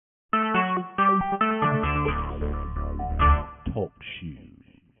Talk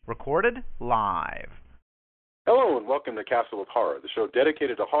shoes. Recorded live. Hello and welcome to Castle of Horror, the show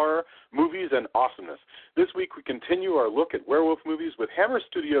dedicated to horror, movies, and awesomeness. This week we continue our look at werewolf movies with Hammer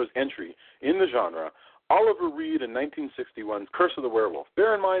Studios' entry in the genre, Oliver Reed in 1961's Curse of the Werewolf.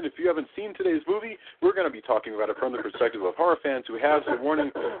 Bear in mind, if you haven't seen today's movie, we're going to be talking about it from the perspective of horror fans who have, so warning,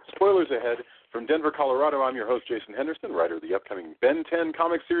 spoilers ahead. From Denver, Colorado, I'm your host, Jason Henderson, writer of the upcoming Ben 10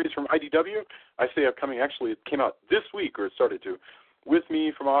 comic series from IDW. I say upcoming, actually, it came out this week, or it started to. With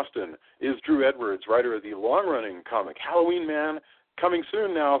me from Austin is Drew Edwards, writer of the long-running comic Halloween Man, coming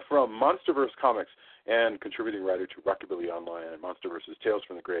soon now from Monsterverse Comics, and contributing writer to Rockabilly Online and Monsterverse's Tales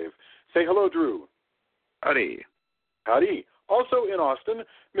from the Grave. Say hello, Drew. Howdy. Howdy. Also in Austin,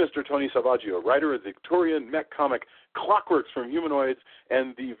 Mr. Tony Salvaggio, writer of the Victorian mech comic Clockworks from Humanoids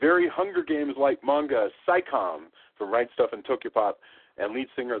and the very Hunger Games-like manga Psycom from Right Stuff and Tokyopop, and lead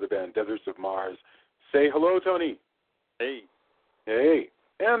singer of the band Deserts of Mars. Say hello, Tony. Hey. Hey.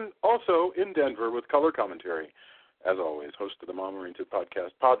 And also in Denver with color commentary, as always, host of the mom-oriented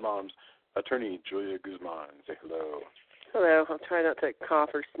podcast Pod Moms, attorney Julia Guzman. Say hello. Hello. I'll try not to cough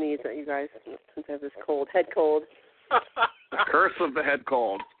or sneeze at you guys since I have this cold, head cold. The curse of the head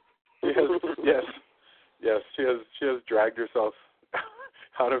cold. Yes. She has dragged herself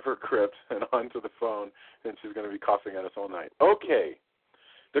out of her crypt and onto the phone, and she's going to be coughing at us all night. Okay,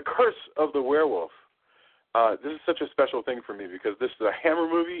 the Curse of the Werewolf. This is such a special thing for me because this is a Hammer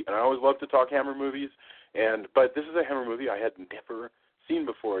movie, and I always love to talk Hammer movies. But this is a Hammer movie I had never seen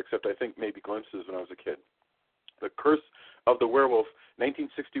before, except I think maybe glimpses when I was a kid. The Curse of the Werewolf,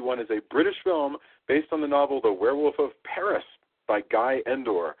 1961, is a British film based on the novel The Werewolf of Paris by Guy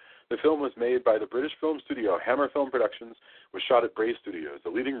Endore. The film was made by the British film studio Hammer Film Productions, was shot at Bray Studios. The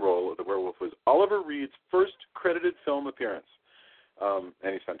leading role of the werewolf was Oliver Reed's first credited film appearance, and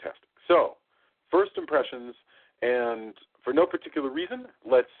he's fantastic. So, first impressions, and for no particular reason,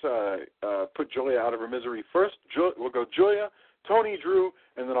 let's put Julia out of her misery first. We'll go Julia, Tony, Drew,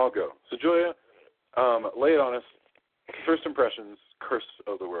 and then I'll go. So, Julia, lay it on us. First impressions, Curse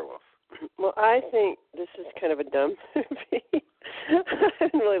of the Werewolf. Well, I think this is kind of a dumb movie. I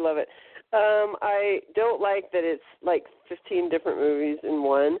didn't really love it. I don't like that it's like 15 different movies in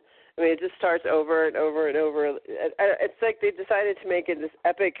one. I mean, it just starts over and over and over. It's like they decided to make it this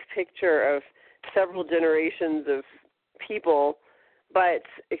epic picture of several generations of people, but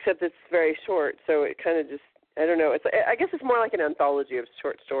except it's very short, so it kind of just, I don't know. I guess it's more like an anthology of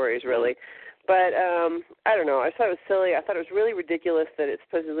short stories, really. But I don't know. I thought it was silly. I thought it was really ridiculous that it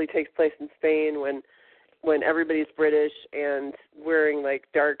supposedly takes place in Spain when everybody's British and wearing like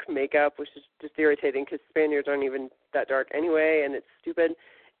dark makeup, which is just irritating because Spaniards aren't even that dark anyway, and it's stupid.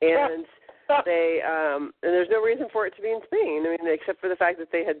 And and there's no reason for it to be in Spain. I mean, except for the fact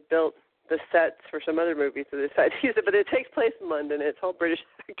that they had built the sets for some other movies, so they decided to use it. But it takes place in London. It's all British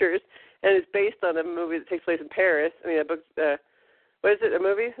actors, and it's based on a movie that takes place in Paris. I mean, a book. What is it, a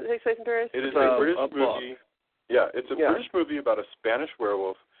movie that takes place in Paris? It is a British movie. Yeah, it's a British movie about a Spanish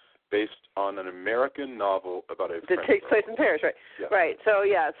werewolf based on an American novel about a that takes place in Paris, right? Yeah. Right. So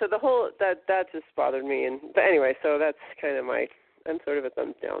the whole that just bothered me. But anyway, so that's kind of I'm sort of a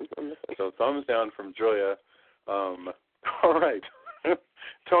thumbs down on this one. So thumbs down from Julia. All right,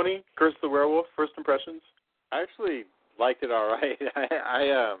 Tony, Curse the Werewolf. First impressions. I actually liked it all right.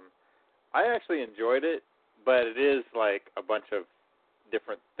 I actually enjoyed it, but it is like a bunch of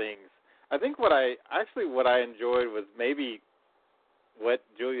different things. I think what I enjoyed was maybe what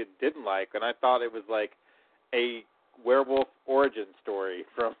Julia didn't like, and I thought it was like a werewolf origin story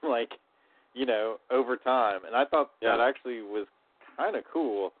from over time, and I thought that actually was kind of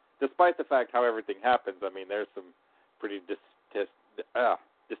cool, despite the fact how everything happens. I mean, there's some pretty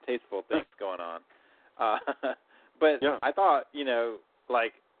distasteful things going on, but I thought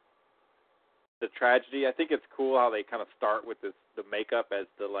the tragedy. I think it's cool how they kind of start with the makeup as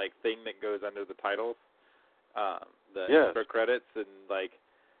the thing that goes under the titles, the intro credits, and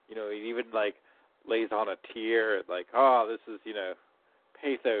he even lays on a tear, this is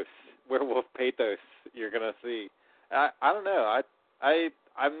pathos, werewolf pathos you're gonna see. I don't know.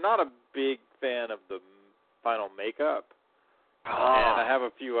 I'm not a big fan of the final makeup, and I have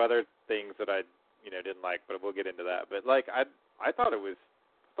a few other things that I didn't like, but we'll get into that. But I thought it was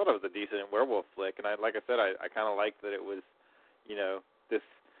a decent werewolf flick, and I kind of liked that it was, this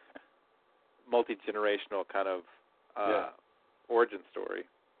multi-generational kind of origin story.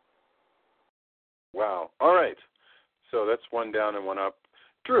 Wow. All right. So that's one down and one up.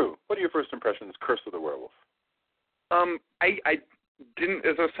 Drew, what are your first impressions, Curse of the Werewolf? I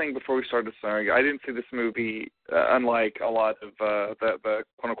as I was saying before we started, sorry, I didn't see this movie, unlike a lot of the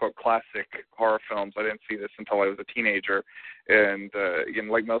quote-unquote classic horror films. I didn't see this until I was a teenager. And,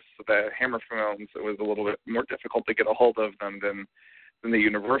 like most of the Hammer films, it was a little bit more difficult to get a hold of them than the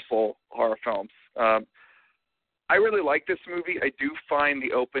Universal horror films. I really like this movie. I do find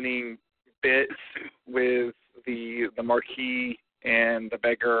the opening bits with the marquee and the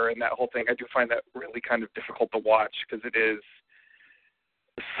beggar and that whole thing, I do find that really kind of difficult to watch because it is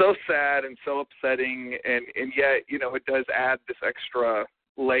so sad and so upsetting, and yet, it does add this extra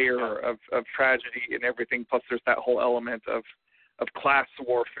layer of tragedy and everything, plus there's that whole element of class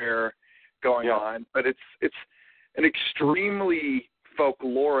warfare going on. But it's an extremely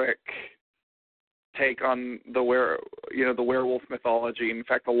folkloric take on the werewolf mythology. In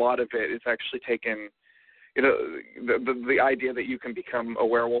fact, a lot of it is actually taken, the idea that you can become a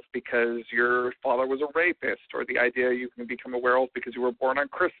werewolf because your father was a rapist, or the idea you can become a werewolf because you were born on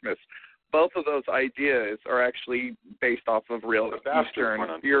Christmas. Both of those ideas are actually based off of real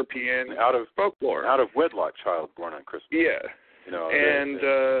Eastern European out of folklore. Out of wedlock child born on Christmas. Yeah.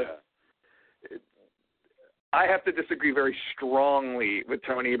 I have to disagree very strongly with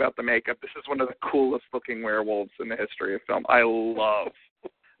Tony about the makeup. This is one of the coolest looking werewolves in the history of film. I love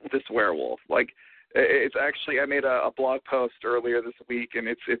this werewolf. It's actually, I made a blog post earlier this week, and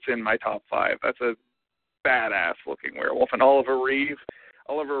it's in my top 5. That's a badass looking werewolf. And Oliver Reed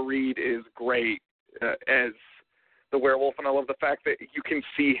is great as the werewolf, and I love the fact that you can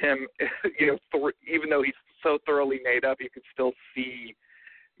see him, even though he's so thoroughly made up, you can still see,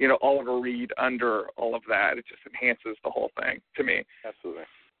 Oliver Reed under all of that. It just enhances the whole thing to me. Absolutely.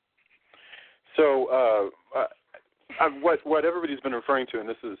 So what everybody's been referring to, and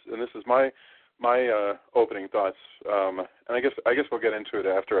this is my opening thoughts, and I guess we'll get into it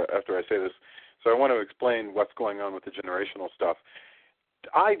after I say this. So I want to explain what's going on with the generational stuff.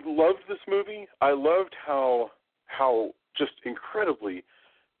 I loved this movie. I loved how just incredibly,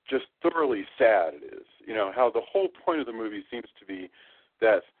 just thoroughly sad it is. How the whole point of the movie seems to be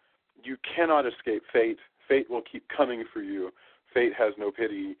that you cannot escape fate. Fate will keep coming for you. Fate has no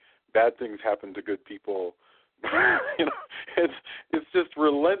pity. Bad things happen to good people. It's just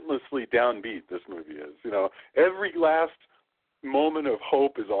relentlessly downbeat, this movie is. Every last moment of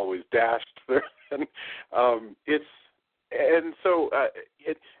hope is always dashed there. And it's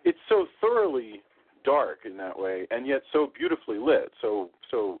so thoroughly dark in that way, and yet so beautifully lit, so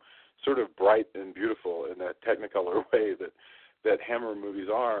sort of bright and beautiful in that Technicolor way that Hammer movies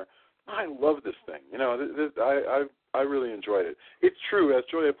are. I love this thing. I really enjoyed it. It's true, as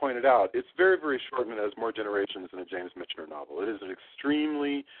Julia pointed out, it's very, very short and it has more generations than a James Michener novel. It is an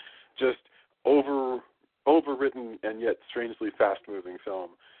extremely just overwritten and yet strangely fast-moving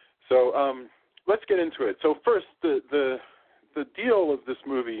film. So let's get into it. So first, the deal of this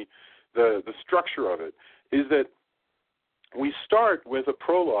movie, the structure of it, is that we start with a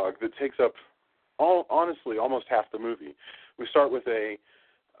prologue that takes up, honestly, almost half the movie. We start with a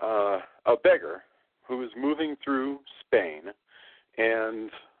beggar who is moving through Spain,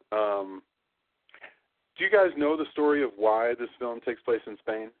 and do you guys know the story of why this film takes place in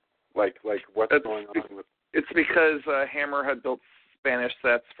Spain? Like what's going on with? It's because Hammer had built Spanish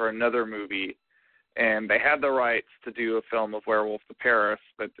sets for another movie, and they had the rights to do a film of Werewolf to Paris,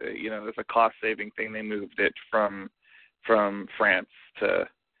 but as a cost-saving thing, they moved it from France to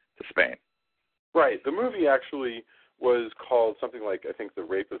Spain. Right. The movie actually was called something like, I think, The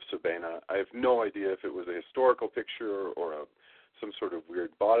Rape of Sabina. I have no idea if it was a historical picture or some sort of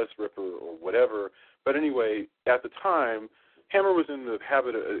weird bodice ripper or whatever. But anyway, at the time, Hammer was in the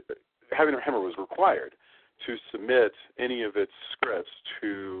habit of, Hammer was required to submit any of its scripts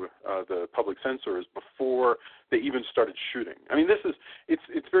to the public censors before they even started shooting. I mean,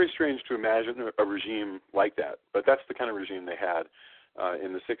 it's very strange to imagine a regime like that, but that's the kind of regime they had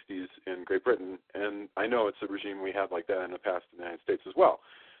in the 60s in Great Britain, and I know it's a regime we had like that in the past in the United States as well.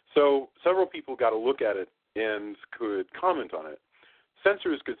 So several people got a look at it and could comment on it.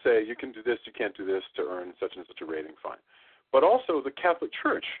 Censors could say, you can do this, you can't do this to earn such and such a rating, fine. But also the Catholic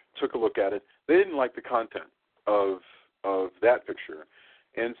Church took a look at it. They didn't like the content of that picture.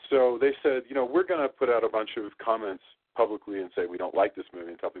 And so they said, we're going to put out a bunch of comments publicly and say we don't like this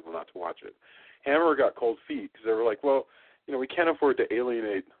movie and tell people not to watch it. Hammer got cold feet because they were like, well, we can't afford to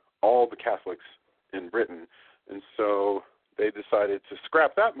alienate all the Catholics in Britain. And so they decided to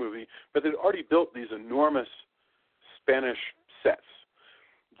scrap that movie, but they'd already built these enormous Spanish sets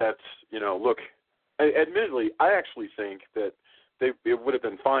that, look, admittedly, I actually think that it would have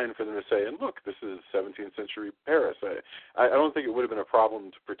been fine for them to say, and look, this is 17th century Paris. I don't think it would have been a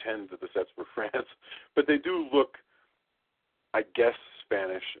problem to pretend that the sets were France, but they do look I guess,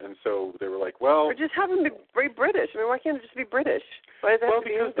 Spanish, and so they were like, well... Or just have them be very British. I mean, why can't it just be British? Why does it have to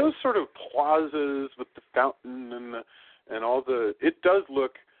be because those sort of plazas with the fountain and all the...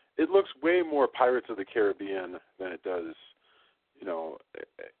 It looks way more Pirates of the Caribbean than it does,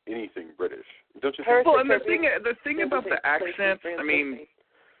 anything British. Don't you think? Well, and the thing about the accents, I mean...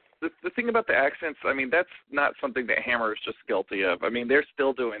 The thing about the accents, I mean, that's not something that Hammer is just guilty of. I mean, they're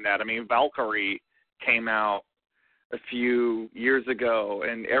still doing that. I mean, Valkyrie came out a few years ago,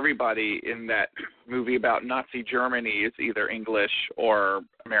 and everybody in that movie about Nazi Germany is either English or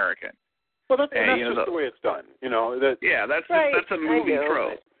American. Well, that's just the way it's done. That's right. That's a movie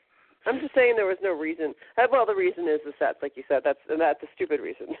trope. I'm just saying there was no reason. Well, the reason is the sets, like you said. That's a stupid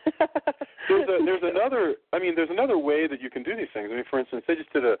reason. there's another way that you can do these things. I mean, for instance, they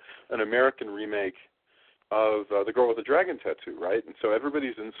just did an American remake of The Girl with the Dragon Tattoo, right? And so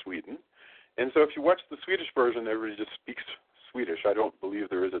everybody's in Sweden. And so if you watch the Swedish version, everybody just speaks Swedish. I don't believe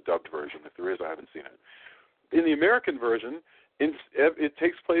there is a dubbed version. If there is, I haven't seen it. In the American version, it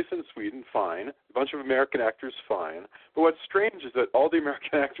takes place in Sweden, fine. A bunch of American actors, fine. But what's strange is that all the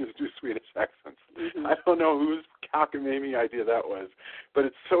American actors do Swedish accents. Mm-hmm. I don't know whose cockamamie idea that was, but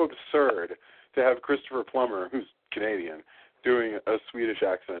it's so absurd to have Christopher Plummer, who's Canadian, doing a Swedish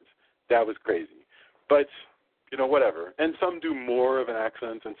accent. That was crazy. But, whatever. And some do more of an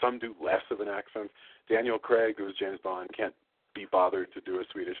accent and some do less of an accent. Daniel Craig, who was James Bond, can't be bothered to do a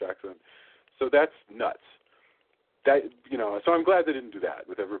Swedish accent. So that's nuts. So I'm glad they didn't do that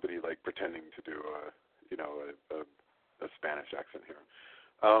with everybody pretending to do a Spanish accent here.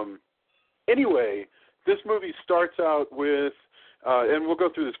 Anyway, this movie starts out with, and we'll go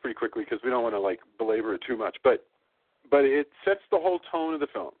through this pretty quickly because we don't want to belabor it too much, but it sets the whole tone of the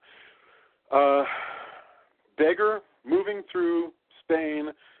film. Beggar moving through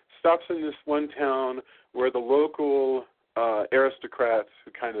Spain stops in this one town where the local aristocrat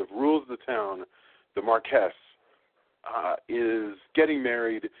who kind of rules the town, the Marquess, is getting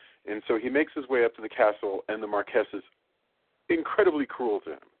married, and so he makes his way up to the castle, and the Marquess is incredibly cruel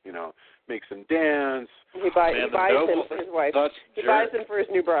to him, makes him dance. He buys him for his wife. He buys him for his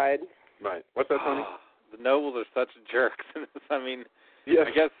new bride. Right. What's that, Tony? The nobles are such jerks. I mean, yes.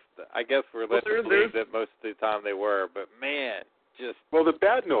 I guess we're led to believe that most of the time they were, but man, just... Well, the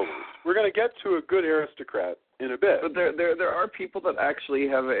bad nobles. We're going to get to a good aristocrat in a bit. But there are people that actually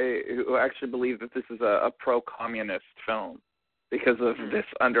who actually believe that this is a pro-communist film because of this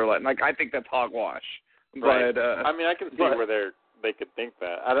underlying. I think that's hogwash. Right. But I mean, I can see where they could think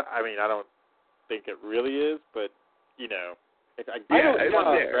that. I don't think it really is, but I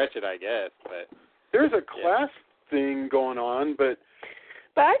don't stretch it, I guess. But there's a class thing going on, but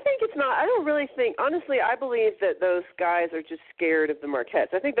I think it's not. I don't really think. Honestly, I believe that those guys are just scared of the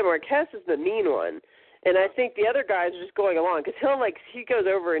Marquess. I think the Marquess is the mean one. And I think the other guys are just going along because he goes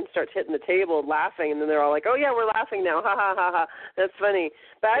over and starts hitting the table laughing, and then they're all like, oh, yeah, we're laughing now. Ha, ha, ha, ha. That's funny.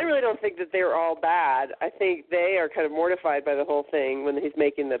 But I really don't think that they're all bad. I think they are kind of mortified by the whole thing when he's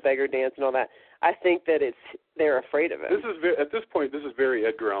making the beggar dance and all that. I think that they're afraid of it. At this point, this is very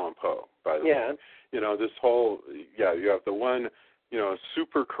Edgar Allan Poe, by the way. This whole, you have the one,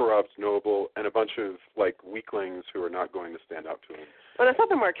 super corrupt noble and a bunch of, weaklings who are not going to stand up to him. But I thought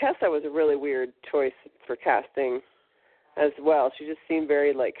the Marquesa was a really weird choice for casting as well. She just seemed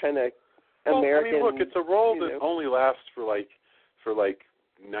very, kind of American. I mean, look, it's a role that only lasts for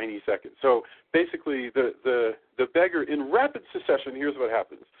 90 seconds. So basically, the beggar, in rapid succession, here's what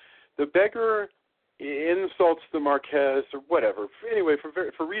happens. The beggar insults the Marquess or whatever. Anyway,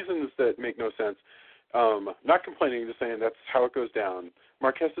 for reasons that make no sense. Not complaining, just saying that's how it goes down.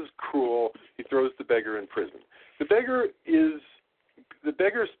 Marquess is cruel. He throws the beggar in prison. The beggar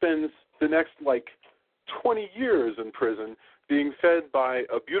spends the next 20 years in prison being fed by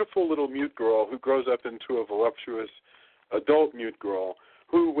a beautiful little mute girl who grows up into a voluptuous adult mute girl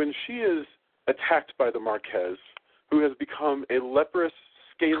who, when she is attacked by the Marquess, who has become a leprous,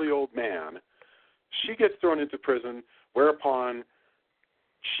 scaly old man, she gets thrown into prison, whereupon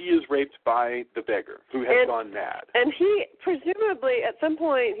she is raped by the beggar who has gone mad. And he, presumably, at some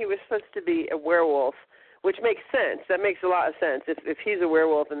point, he was supposed to be a werewolf, which makes sense. That makes a lot of sense. If he's a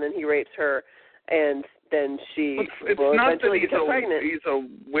werewolf and then he rapes her and then she will eventually become pregnant. He's a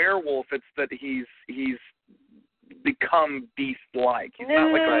werewolf. It's that he's become beast-like. He's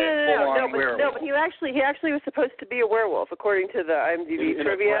not like a full-on werewolf. No, but he actually was supposed to be a werewolf, according to the IMDb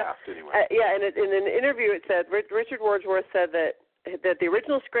trivia. Draft, anyway. And in an interview it said, Richard Wordsworth said that the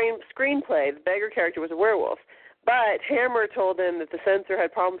original screenplay, the beggar character was a werewolf. But Hammer told him that the censor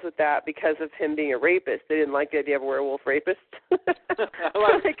had problems with that because of him being a rapist. They didn't like the idea of a werewolf rapist. So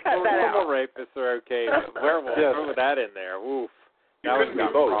they cut that out. Normal rapists are okay, but werewolves, throw that in there. Oof. That would be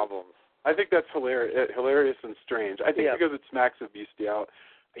problems. I think that's hilarious and strange. I think because it smacks of bestiality.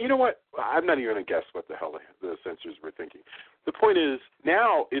 You know what? I'm not even going to guess what the hell the censors were thinking. The point is,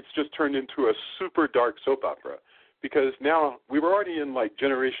 now it's just turned into a super dark soap opera because now we were already in like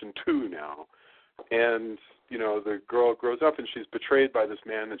generation 2 now, and you know the girl grows up and she's betrayed by this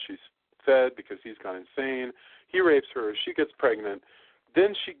man that she's fed because he's gone insane. He rapes her. She gets pregnant.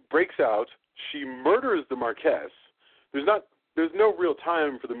 Then she breaks out. She murders the Marquess. There's no real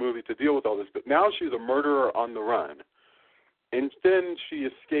time for the movie to deal with all this, but now she's a murderer on the run. And then she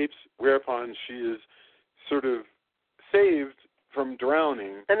escapes, whereupon she is sort of saved from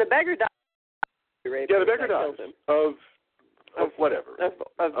drowning. And the beggar dies. Yeah, the beggar dies of whatever.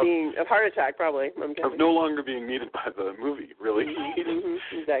 Of heart attack, probably. Of no longer being needed by the movie, really.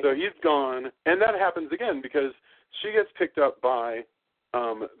 Exactly. So he's gone, and that happens again because she gets picked up by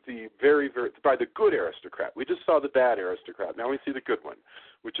the by the good aristocrat. We just saw the bad aristocrat. Now we see the good one,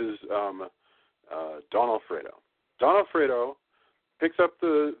 which is Don Alfredo. Don Alfredo picks up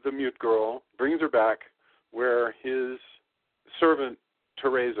the mute girl, brings her back, where his servant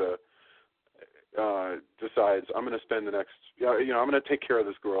Teresa decides, I'm going to spend the next, I'm going to take care of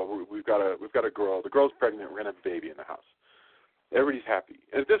this girl. We've got a girl. The girl's pregnant. We're going to have a baby in the house. Everybody's happy.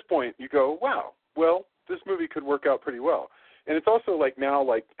 And at this point, you go, wow. Well, this movie could work out pretty well. And it's also like now,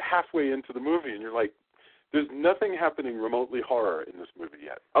 like halfway into the movie, and you're like, there's nothing happening remotely horror in this movie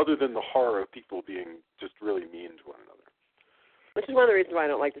yet, other than the horror of people being just really mean to one another. Which is one of the reasons why I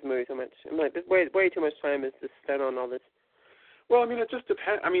don't like this movie so much. I'm like, way too much time is just spent on all this. Well, I mean, it just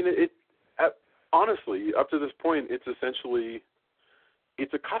depends. I mean, honestly, up to this point, it's essentially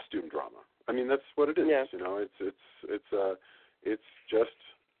a costume drama. I mean, that's what it is. Yeah. You know,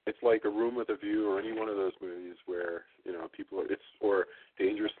 it's like A Room with a View or any one of those movies where people are or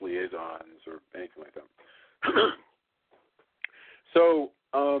Dangerous Liaisons or anything like that. So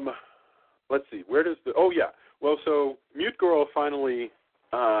let's see. Where does the? Oh yeah. Well, so Mute Girl finally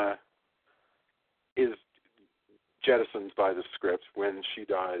is jettisoned by the script when she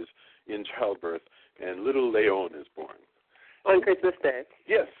dies in childbirth, and little Leon is born. On Christmas Day.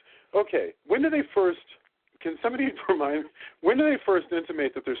 Yes. Okay. When do they first? Can somebody remind? When do they first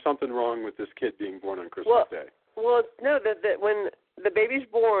intimate that there's something wrong with this kid being born on Christmas Day? Well, no. That when the baby's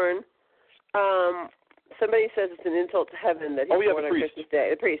born, somebody says it's an insult to heaven that he's born on Christmas Day.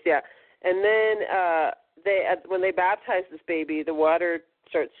 The priest, yeah. And then when they baptize this baby, the water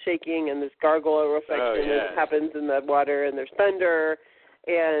starts shaking and this gargoyle effect happens in the water, and there's thunder,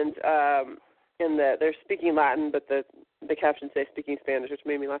 and they're speaking Latin, but the captions say speaking Spanish, which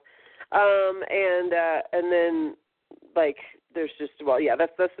made me laugh. And then like there's just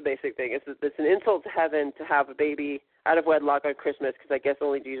that's the basic thing. It's an insult to heaven to have a baby out of wedlock on Christmas, because I guess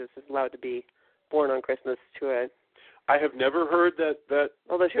only Jesus is allowed to be born on Christmas to a. I have never heard that.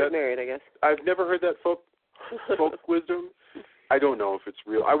 Although she was married, I guess. I've never heard that folk wisdom. I don't know if it's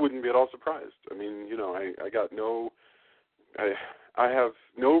real. I wouldn't be at all surprised. I mean, I have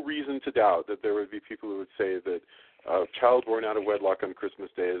no reason to doubt that there would be people who would say that a child born out of wedlock on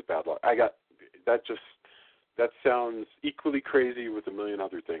Christmas Day is bad luck. That sounds equally crazy with a million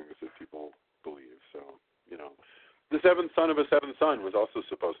other things that people believe. So, the seventh son of a seventh son was also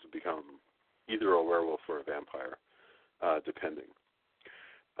supposed to become either a werewolf or a vampire, depending.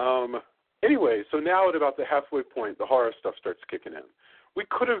 Anyway, so now at about the halfway point, the horror stuff starts kicking in. We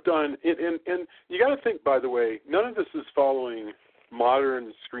could have done it, and you got to think, by the way, none of this is following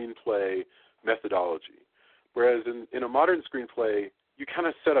modern screenplay methodology. Whereas in a modern screenplay, you kind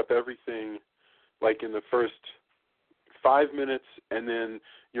of set up everything like in the first 5 minutes, and then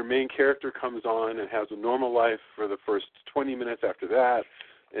your main character comes on and has a normal life for the first 20 minutes after that,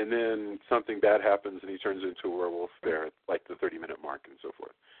 and then something bad happens and he turns into a werewolf there at like the 30-minute mark and so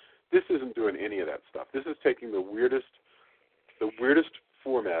forth. This isn't doing any of that stuff. This is taking the weirdest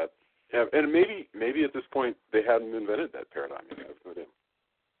format, and maybe at this point they hadn't invented that paradigm yet.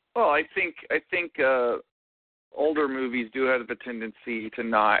 Well, I think older movies do have a tendency to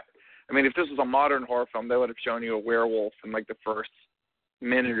not. I mean, if this was a modern horror film, they would have shown you a werewolf in like the first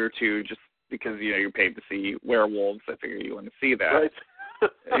minute or two, just because you're paid to see werewolves. I figure you want to see that. Right.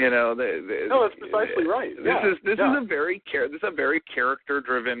 No, that's precisely right. This is a very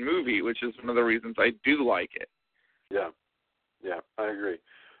character-driven movie, which is one of the reasons I do like it. Yeah, I agree.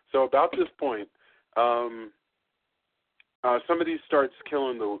 So about this point, somebody starts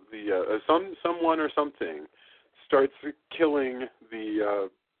killing someone or something starts killing the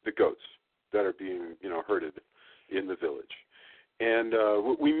goats that are being herded in the village. And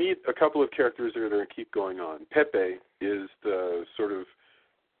we meet a couple of characters that are going to keep going on. Pepe is the sort of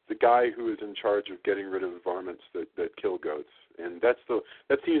the guy who is in charge of getting rid of varmints that kill goats, and that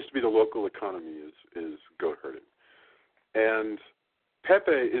seems to be the local economy is goat herding. And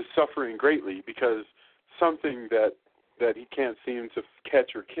Pepe is suffering greatly because something that he can't seem to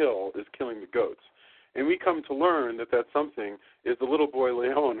catch or kill is killing the goats. And we come to learn that something is the little boy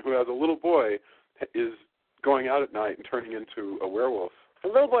Leon, who as a little boy is going out at night and turning into a werewolf. A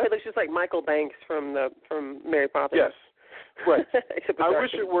little boy looks just like Michael Banks from Mary Poppins. Yes, right. Except I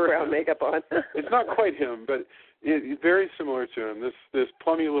wish it were brown him. makeup on. It's not quite him, but it's very similar to him. This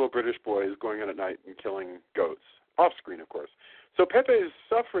plummy little British boy is going out at night and killing goats, off screen, of course. So Pepe is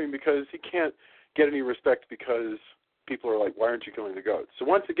suffering because he can't get any respect because people are like, why aren't you killing the goats? So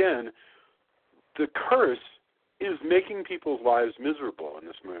once again, the curse is making people's lives miserable in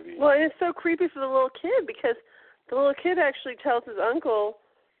this movie. Well, and it's so creepy for the little kid because the little kid actually tells his uncle,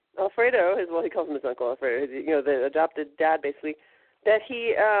 Alfredo, he calls him his uncle Alfredo, the adopted dad basically, that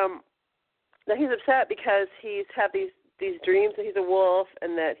he's upset because he's had these dreams that he's a wolf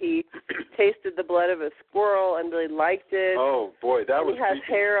and that he tasted the blood of a squirrel and really liked it. Oh boy, that was. He has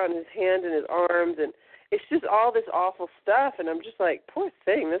hair on his hand and his arms, and it's just all this awful stuff. And I'm just like, poor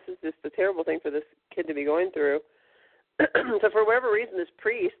thing. This is just a terrible thing for this kid to be going through. So for whatever reason, this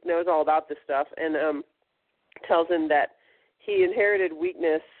priest knows all about this stuff and tells him that he inherited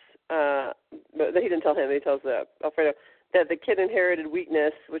weakness. But he didn't tell him. He tells Alfredo that the kid inherited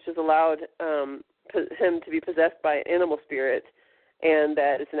weakness, which has allowed him to be possessed by an animal spirit, and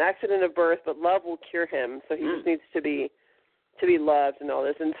that it's an accident of birth, but love will cure him. So he just needs to be loved and all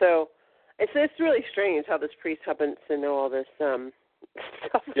this. And so it's really strange how this priest happens to know all this stuff.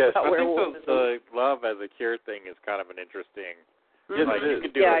 Yes, about I werewolves. think the love as a cure thing is kind of an interesting. Yes, like you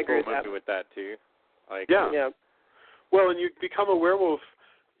could do a full movie with that too. Like yeah. Well, and you become a werewolf.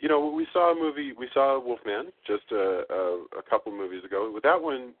 We saw a movie. We saw Wolfman just a couple movies ago. With that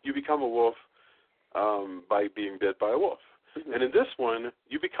one, you become a wolf by being bit by a wolf. Mm-hmm. And in this one,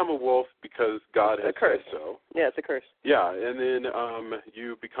 you become a wolf because God has said so. Yeah, it's a curse. Yeah, and then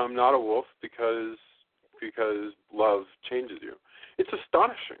you become not a wolf because love changes you. It's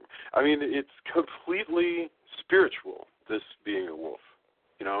astonishing. I mean, it's completely spiritual, this being a wolf.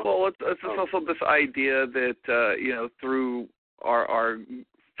 Well, it's also this idea that through our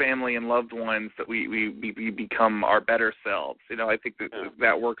family and loved ones that we become our better selves. I think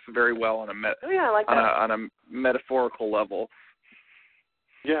that works very well on a metaphorical level.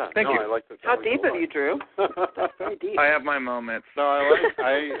 Yeah, Thank you. I like that. How deep of you, Drew? That's very deep. I have my moments. No,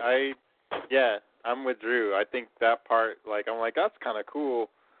 I'm with Drew. I think that part, I'm like, that's kind of cool.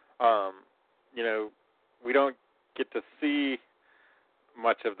 We don't get to see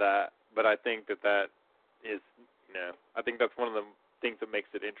much of that, but I think that is, I think that's one of the things that makes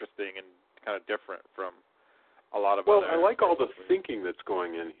it interesting and kind of different from a lot of other. Well, I like all the thinking that's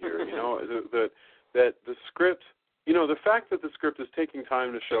going in here. That the script, the fact that the script is taking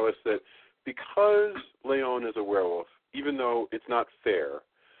time to show us that because Leon is a werewolf, even though it's not fair,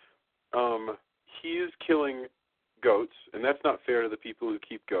 he is killing goats, and that's not fair to the people who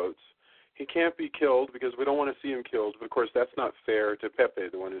keep goats. He can't be killed because we don't want to see him killed, but of course that's not fair to Pepe,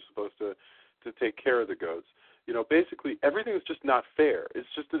 the one who's supposed to take care of the goats. Basically everything is just not fair. It's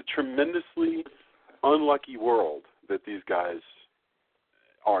just a tremendously unlucky world that these guys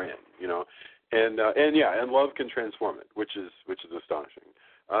are in, and love can transform it, which is astonishing.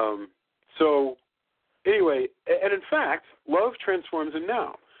 So anyway, and in fact, love transforms him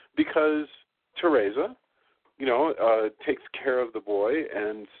now because Teresa, takes care of the boy,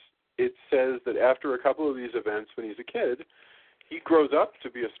 and it says that after a couple of these events when he's a kid, he grows up to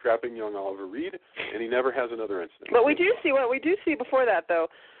be a strapping young Oliver Reed, and he never has another incident. But we do see before that, though.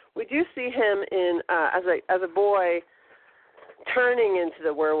 We do see him in as a boy turning into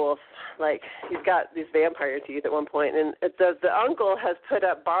the werewolf. Like he's got these vampire teeth at one point, and the uncle has put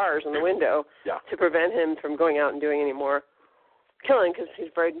up bars on the window to prevent him from going out and doing any more killing because he's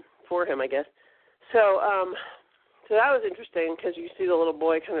afraid for him, I guess. So that was interesting because you see the little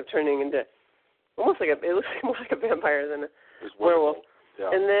boy kind of turning into almost it looks more like a vampire than a werewolf.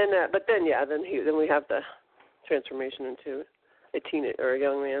 Yeah. And then we have the transformation into a teenager or a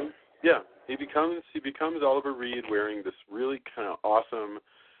young man. Yeah, he becomes Oliver Reed wearing this really kind of awesome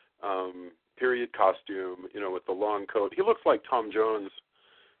period costume, with the long coat. He looks like Tom Jones,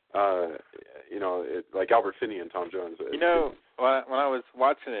 like Albert Finney and Tom Jones. When I was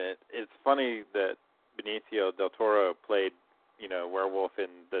watching it, it's funny that Benicio del Toro played, werewolf in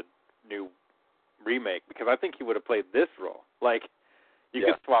the new remake because I think he would have played this role. Like, You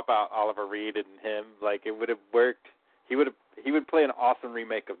could swap out Oliver Reed and him. Like, it would have worked. He would play an awesome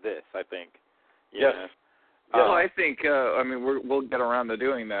remake of this, I think. Yes. Well, I think we'll get around to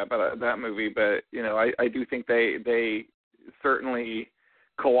doing that movie, but I do think they certainly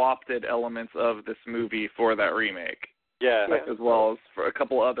co-opted elements of this movie for that remake. Yeah. As well as for a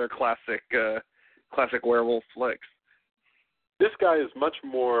couple other classic werewolf flicks. This guy is much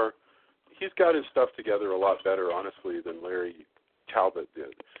more. He's got his stuff together a lot better, honestly, than Larry Talbot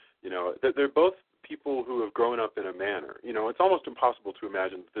did. They're both people who have grown up in a manor. It's almost impossible to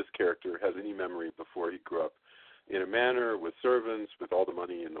imagine that this character has any memory before he grew up in a manor with servants, with all the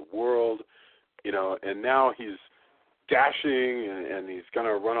money in the world, and now he's dashing and he's going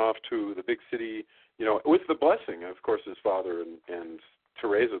to run off to the big city, with the blessing, of course, his father and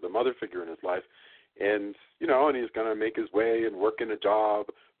Teresa, the mother figure in his life, and he's going to make his way and work in a job.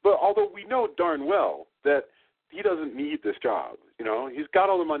 But although we know darn well that he doesn't need this job, he's got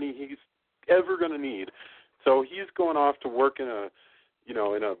all the money he's ever going to need, so he's going off to work in a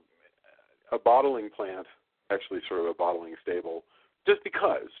bottling plant, actually sort of a bottling stable, just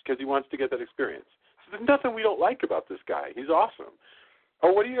because he wants to get that experience. So there's nothing we don't like about this guy. He's awesome.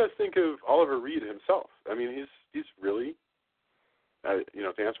 Oh, what do you guys think of Oliver Reed himself? I mean, he's really, to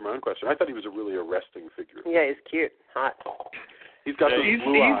answer my own question, I thought he was a really arresting figure. Yeah, he's cute, hot. He's got those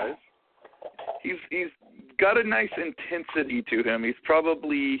blue eyes. He's got a nice intensity to him. He's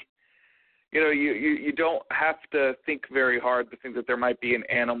probably, you don't have to think very hard to think that there might be an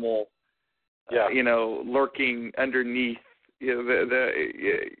animal, lurking underneath. He's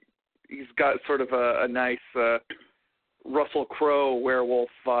got sort of a nice Russell Crowe werewolf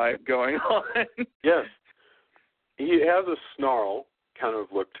vibe going on. Yes. He has a snarl kind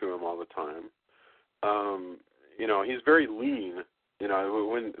of look to him all the time. He's very lean.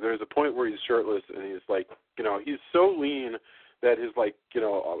 When there's a point where he's shirtless and he's like, he's so lean that his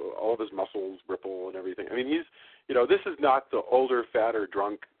all of his muscles ripple and everything. I mean, he's, this is not the older, fatter,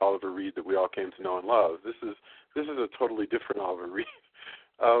 drunk Oliver Reed that we all came to know and love. This is a totally different Oliver Reed.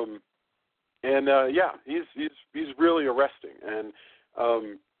 He's really arresting, and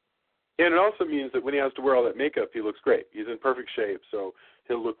it also means that when he has to wear all that makeup, he looks great. He's in perfect shape, so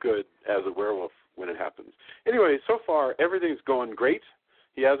he'll look good as a werewolf when it happens. Anyway, so far everything's going great.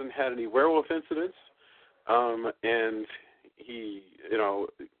 He hasn't had any werewolf incidents, and he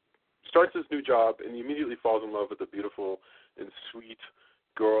starts his new job and he immediately falls in love with a beautiful and sweet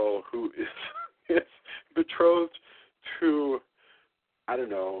girl who is betrothed to, I don't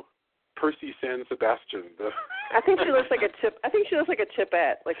know, Percy San Sebastian. I think she looks like a chip. I think she looks like a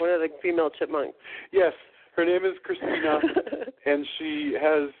chipette, like one of the female chipmunks. Yes, her name is Christina, and she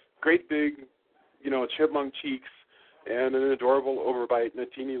has great big, chipmunk cheeks and an adorable overbite and a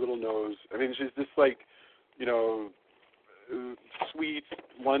teeny little nose. I mean, she's this sweet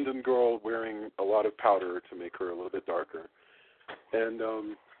London girl wearing a lot of powder to make her a little bit darker. And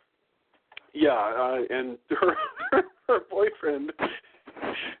and her boyfriend.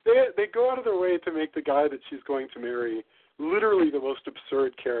 They go out of their way to make the guy that she's going to marry literally the most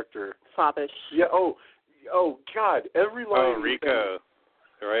absurd character. Foppish. Yeah. Oh God. Every line. Oh, Rico.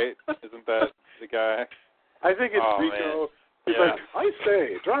 Right? Isn't that the guy? I think it's Rico. Man. He's like, I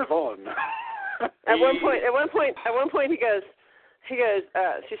say, drive on. At one point, he goes. She says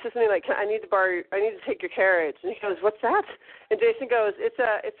something like, I need to take your carriage. And he goes, what's that? And Jason goes, it's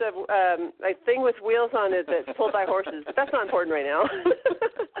a thing with wheels on it that's pulled by horses. But that's not important right now.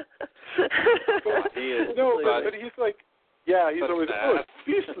 He is. No, but he's like, he's always, it's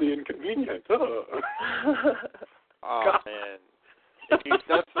beastly inconvenient. Oh, man.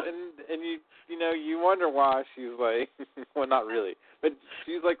 And you wonder why she's like, well, not really, but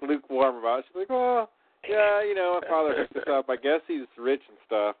she's like lukewarm about it. She's like, oh, yeah, my father hooked us up. I guess he's rich and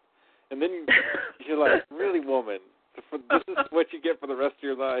stuff. And then you're like, really, woman, this is what you get for the rest of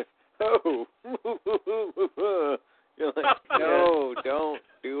your life. Oh. You're like, no, don't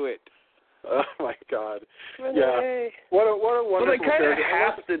do it. Oh, my God. Yeah. What a wonderful Well, they kind of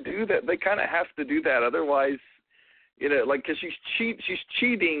have to do that. They kind of have to do that. Otherwise, because she's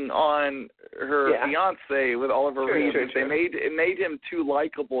cheating on her fiance with Oliver Reed. If they made him too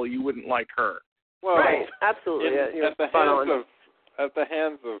likable, you wouldn't like her. Well, right, absolutely. At the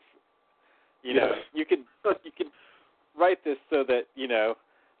hands of, you could write this so that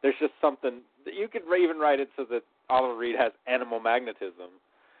there's just something. You could even write it so that Oliver Reed has animal magnetism.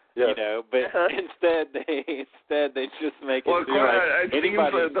 Yes. But instead they just make it seem like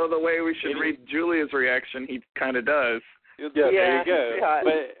anybody. Seems the way we should read Julia's reaction, he kind of does. There you go.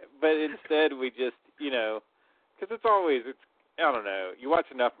 But instead we just because it's I don't know. You watch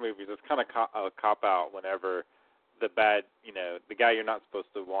enough movies, it's kind of a cop out whenever the bad, the guy you're not supposed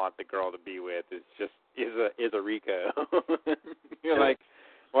to want the girl to be with is a Rico. You're like,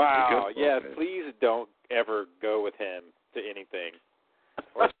 wow, yes, please don't ever go with him to anything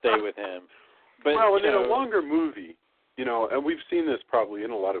or stay with him. But well, and in a longer movie, and we've seen this probably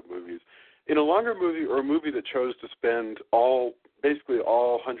in a lot of movies. In a longer movie or a movie that chose to spend basically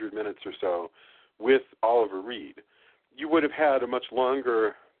all 100 minutes or so with Oliver Reed, you would have had a much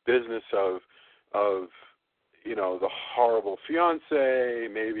longer business of the horrible fiance.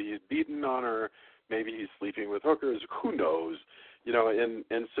 Maybe he's beaten on her. Maybe he's sleeping with hookers. Who knows?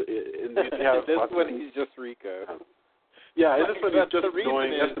 And so you'd have this one he's just Rico. Yeah, this one is just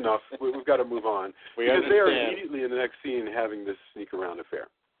annoying. That's enough. We've got to move on. Because they are immediately in the next scene having this sneak around affair.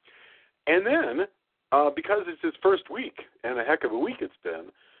 And then, because it's his first week, and a heck of a week it's been,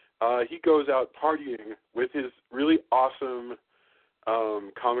 he goes out partying with his really awesome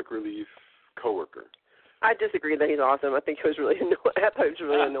comic relief coworker. I disagree that he's awesome. I think he was really annoying. I thought he was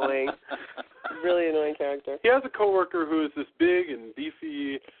really annoying. Really annoying character. He has a coworker who is this big and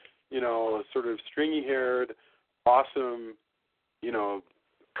beefy, sort of stringy-haired, awesome,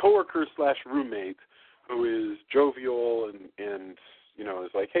 coworker / roommate who is jovial and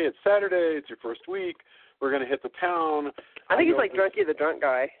is like, hey, it's Saturday, it's your first week, we're going to hit the town. I think he's like Drunky the drunk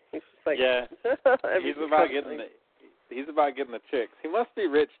guy. He's just like, yeah, he's about getting the chicks. He must be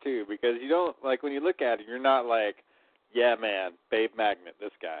rich too, because you don't, like, when you look at him, you're not like, yeah, man, babe magnet,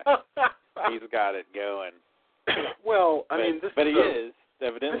 this guy. He's got it going. Well, he is,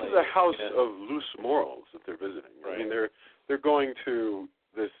 evidently. This is a house of loose morals that they're visiting. Right. I mean, they're going to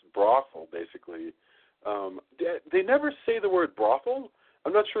this brothel, basically. They never say the word brothel.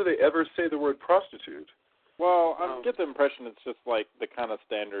 I'm not sure they ever say the word prostitute. Well, I get the impression it's just like the kind of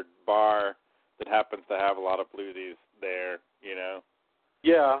standard bar that happens to have a lot of bluesies there,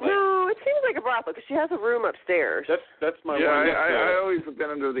 Yeah. No, it seems like a brothel because she has a room upstairs. That's my one. I always have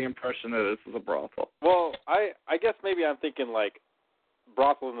been under the impression that this is a brothel. Well, I guess maybe I'm thinking like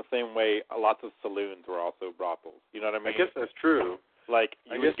brothel in the same way lots of saloons were also brothels. You know what I mean? I guess that's true. Like,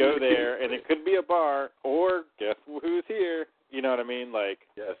 you would go there, and it could be a bar, or guess who's here? You know what I mean? Like,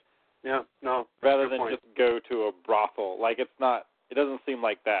 yes. Yeah, no. Rather than just go to a brothel. Like, it doesn't seem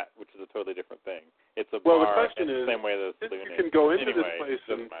like that, which is a totally different thing. It's a bar the question in is, the same way that a saloon you can go into anyway, this place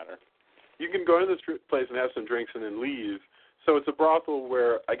doesn't matter. You can go into this place and have some drinks and then leave. So it's a brothel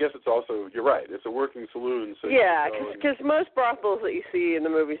where, I guess it's also, you're right, it's a working saloon. So yeah, because most brothels that you see in the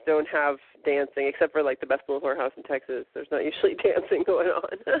movies don't have dancing, except for, like, the Best Little Whorehouse in Texas. There's not usually dancing going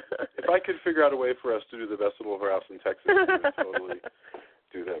on. If I could figure out a way for us to do the Best Little Whorehouse in Texas, I would totally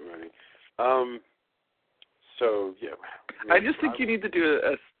do that, Marty. So, yeah. I just think you need to do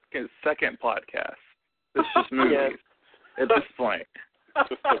a second podcast. It's just movies at this point.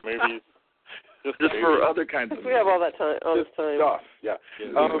 Just the movies. Just for other kinds of movies. We have all that time. All this time. Stuff, yeah.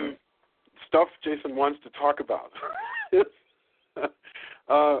 Stuff Jason wants to talk about.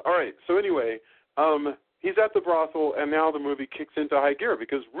 All right. So anyway, he's at the brothel, and now the movie kicks into high gear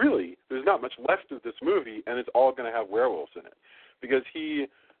because really there's not much left of this movie, and it's all going to have werewolves in it because he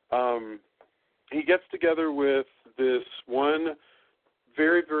gets together with this one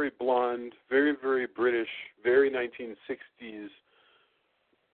very, very blonde, very, very British, very 1960s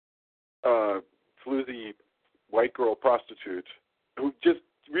floozy white girl prostitute who just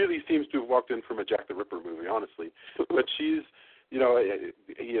really seems to have walked in from a Jack the Ripper movie, honestly. But she's,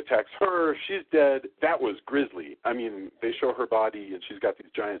 he attacks her. She's dead. That was grisly. I mean, they show her body, and she's got these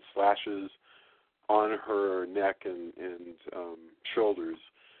giant slashes on her neck and shoulders.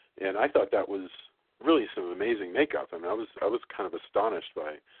 And I thought that was really some amazing makeup. I mean, I was kind of astonished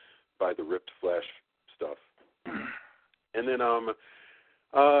by the ripped flesh stuff. And then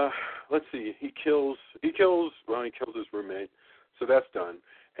let's see, he kills his roommate, so that's done.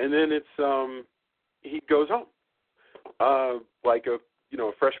 And then it's he goes home, like a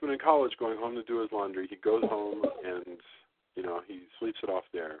freshman in college going home to do his laundry. He goes home and he sleeps it off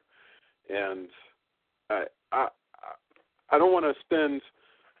there. And I don't want to spend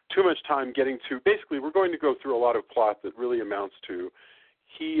too much time getting to. Basically, we're going to go through a lot of plot that really amounts to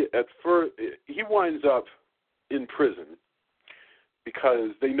he winds up in prison because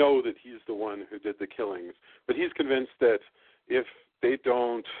they know that he's the one who did the killings. But he's convinced that if they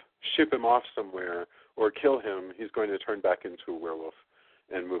don't ship him off somewhere or kill him, he's going to turn back into a werewolf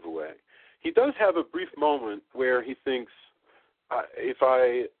and move away. He does have a brief moment where he thinks, if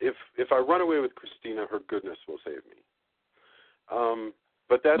I run away with Christina, her goodness will save me.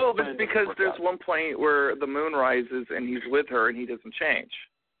 But that's because there's one point where the moon rises and he's with her and he doesn't change.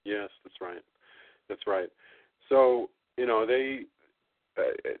 Yes, that's right. So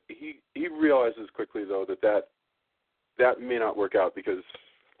he realizes quickly though that that may not work out because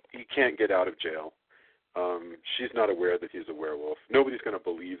he can't get out of jail. She's not aware that he's a werewolf. Nobody's going to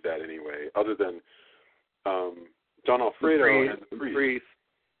believe that anyway, other than Don Alfredo and the priest.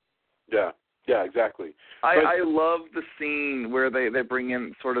 Yeah, exactly. I love the scene where they bring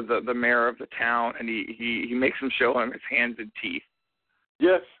in sort of the mayor of the town, and he makes him show him his hands and teeth.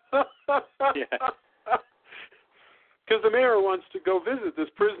 Yes. Yeah. Because the mayor wants to go visit this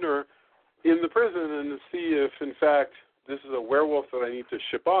prisoner in the prison and see if, in fact, this is a werewolf that I need to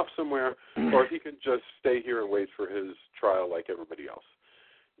ship off somewhere, or if he can just stay here and wait for his trial like everybody else.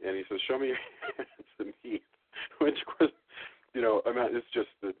 And he says, show me your hands and teeth, which, of course, it's just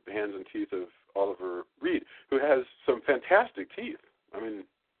the hands and teeth of Oliver Reed, who has some fantastic teeth. I mean,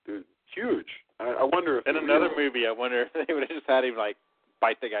 they're huge. I wonder if... In another movie, I wonder if they would have just had him,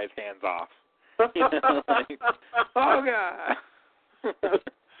 bite the guy's hands off. Oh, God.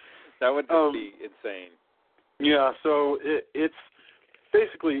 That would be insane. Yeah, so it's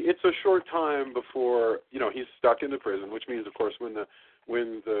basically, it's a short time before, he's stuck in the prison, which means, of course, when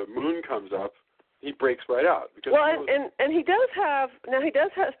the moon comes up, he breaks right out. Because and he does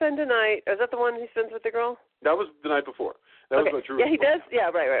spend a night. Is that the one he spends with the girl? That was the night before. That was what Drew was he does. Yeah,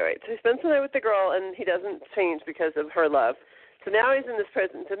 right. So he spends the night with the girl, and he doesn't change because of her love. So now he's in this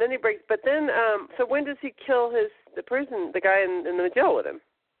prison. So then he breaks. But then, so when does he kill the guy in the jail with him?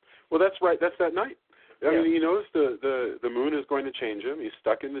 Well, that's right. That's that night. I mean, he knows the moon is going to change him. He's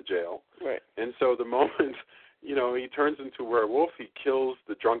stuck in the jail. Right. And so the moment, he turns into a werewolf, he kills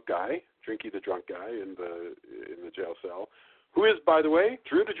the drunk guy, Drinky the drunk guy in the jail cell. Who is, by the way,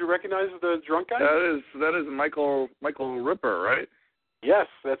 Drew, did you recognize the drunk guy? That is Michael Ripper, right? Yes,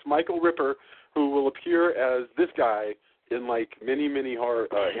 that's Michael Ripper, who will appear as this guy in many, many horror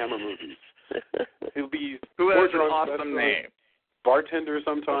Hammer movies. He'll be who has an awesome name. Bartender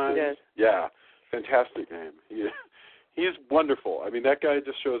sometimes. Yes. Yeah, fantastic name. He's wonderful. I mean, that guy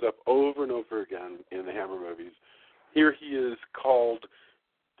just shows up over and over again in the Hammer movies. Here he is called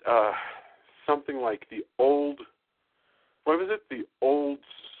something like the old. What was it? The old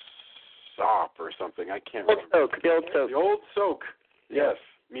sop or something. I can't remember. The old soak. The old soak. Yes,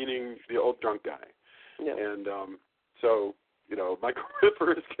 meaning the old drunk guy. Yeah. And so Michael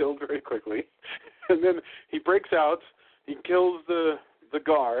Ripper is killed very quickly, and then he breaks out. He kills the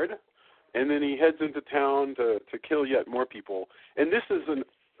guard, and then he heads into town to kill yet more people. And this is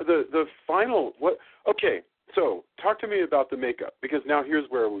the final. What? Okay, so talk to me about the makeup, because now here's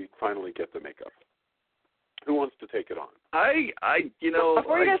where we finally get the makeup. Who wants to take it on?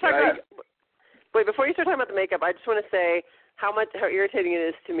 Before you start talking about the makeup, I just want to say how irritating it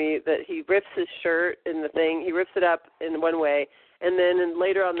is to me that he rips his shirt in the thing. He rips it up in one way, and then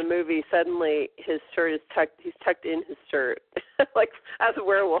later on in the movie, suddenly his shirt is tucked. He's tucked in his shirt, as a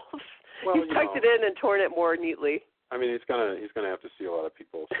werewolf. Well, he's tucked it in and torn it more neatly. I mean, he's gonna have to see a lot of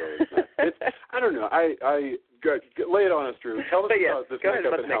people. So I don't know. I lay it on us, Drew. Tell us about this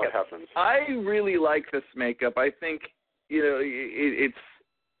makeup and how it happens. I really like this makeup. I think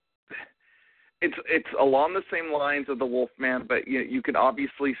it's along the same lines of the Wolfman, but you can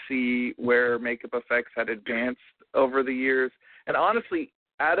obviously see where makeup effects had advanced over the years. And honestly,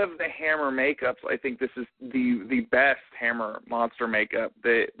 out of the Hammer makeups, I think this is the best Hammer monster makeup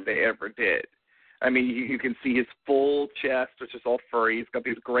that they ever did. I mean, you can see his full chest, which is all furry. He's got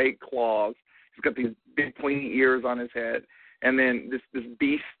these great claws. He's got these big pointy ears on his head. And then this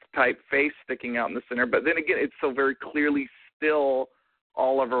beast-type face sticking out in the center. But then again, it's so very clearly still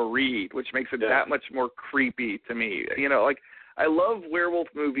Oliver Reed, which makes it that much more creepy to me. I love werewolf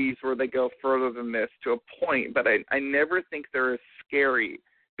movies where they go further than this to a point, but I never think they're as scary,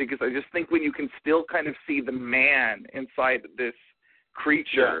 because I just think when you can still kind of see the man inside this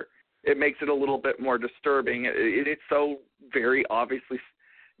creature, it makes it a little bit more disturbing. It's so very obviously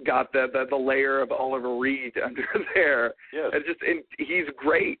got the layer of Oliver Reed under there. Yes. And he's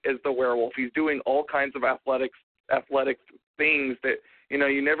great as the werewolf. He's doing all kinds of athletic things that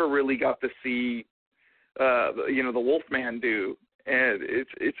you never really got to see the Wolfman do. And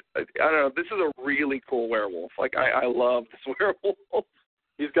it's I don't know, this is a really cool werewolf. I love this werewolf.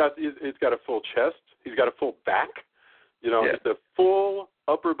 He's got a full chest. He's got a full back. It's a full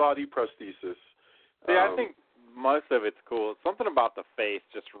upper body prosthesis. I think most of it's cool. Something about the face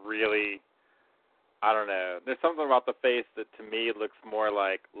just really, I don't know. There's something about the face that to me looks more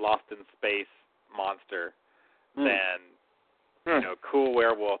like Lost in Space monster than cool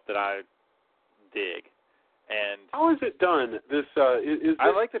werewolf that I dig. And how is it done?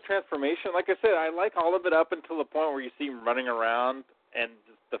 I like the transformation. Like I said, I like all of it up until the point where you see him running around, and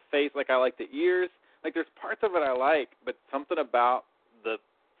the face. I like the ears. There's parts of it I like, but something about the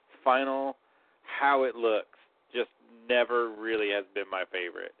final, how it looks, just never really has been my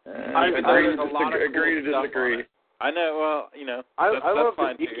favorite. I agree to disagree. I know. Well, I love the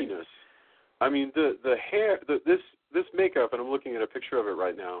inkiness. I mean, the hair, this makeup, and I'm looking at a picture of it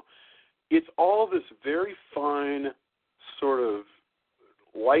right now. It's all this very fine, sort of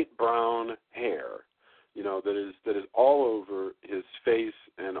light brown hair, that is all over his face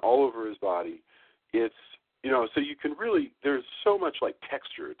and all over his body. It's so you can really, there's so much like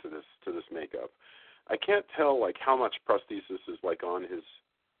texture to this makeup. I can't tell like how much prosthesis is like on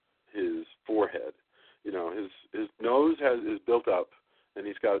his forehead. His nose is built up, and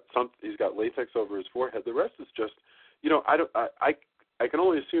he's got latex over his forehead. The rest is just, I can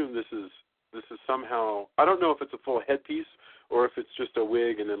only assume this is somehow, I don't know if it's a full headpiece or if it's just a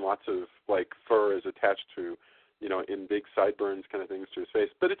wig and then lots of like fur is attached to, in big sideburns kind of things to his face.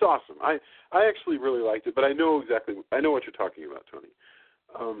 But it's awesome. I actually really liked it, but I know what you're talking about, Tony.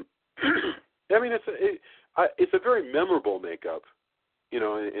 I mean, it's a very memorable makeup,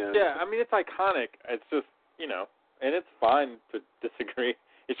 And, yeah, I mean, it's iconic. It's just, and it's fine to disagree.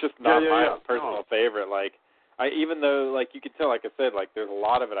 It's just not my personal favorite. Like, even though, like, you can tell, like I said, like, there's a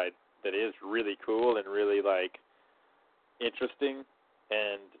lot of it that is really cool and really, like, interesting.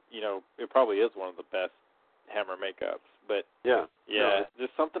 And, it probably is one of the best Hammer makeups. But,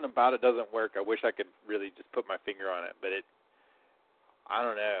 just something about it doesn't work. I wish I could really just put my finger on it. But I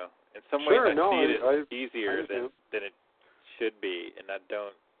don't know. In some ways, I see it easier than it should be. And I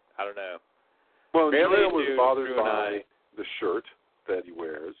don't know. Well, Julia was bothered by the shirt that he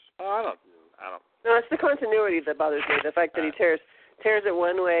wears. Oh, I don't. No, it's the continuity that bothers me. The fact that he tears it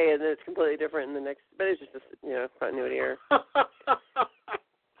one way and then it's completely different in the next. But it's just continuity error.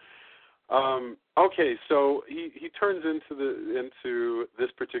 Okay, so he turns into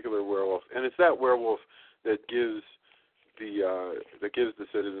this particular werewolf, and it's that werewolf that gives the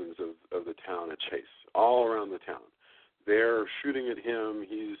citizens of the town a chase all around the town. They're shooting at him.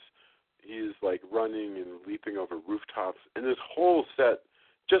 He's like running and leaping over rooftops, and this whole set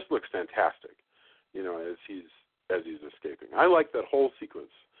just looks fantastic, as he's escaping. I like that whole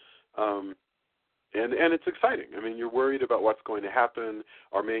sequence, and it's exciting. I mean, you're worried about what's going to happen.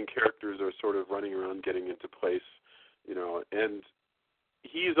 Our main characters are sort of running around, getting into place, and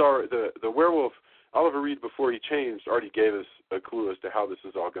he's the werewolf. Oliver Reed, before he changed, already gave us a clue as to how this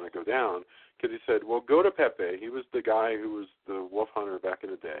is all going to go down, because he said, well, go to Pepe. He was the guy who was the wolf hunter back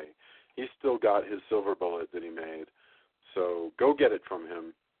in the day. He's still got his silver bullet that he made, so go get it from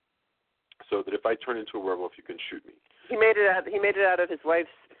him so that if I turn into a werewolf, you can shoot me. He made it out of his wife's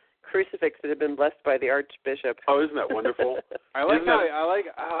crucifix that had been blessed by the Archbishop. Oh, isn't that wonderful? I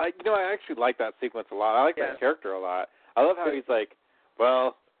actually like that sequence a lot. I like that character a lot. I love how he's like,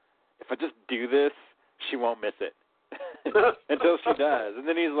 well, if I just do this, she won't miss it until she does. And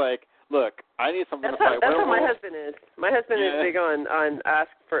then he's like, look, I need something to fight werewolves. That's how my husband is. My husband is big on ask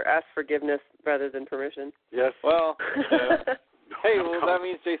forgiveness rather than permission. Yes. Well, hey, that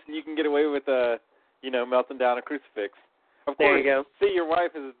means, Jason, you can get away with melting down a crucifix. Of course, there you go. See, your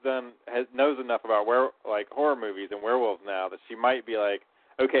wife knows enough about horror movies and werewolves now that she might be like,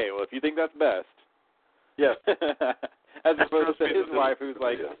 okay, well, if you think that's best. Yes. As opposed to his wife, who's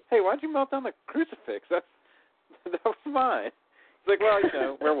like, hey, why'd you melt down the crucifix? That was fine. He's like,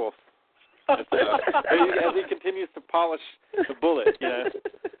 well, werewolf. As he continues to polish the bullet,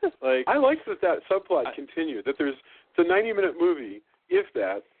 Like, I like that subplot continued. That it's a 90-minute movie, if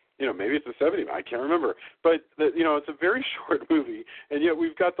that. Maybe it's a 70. I can't remember. But it's a very short movie, and yet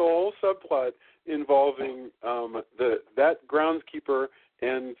we've got the whole subplot involving that groundskeeper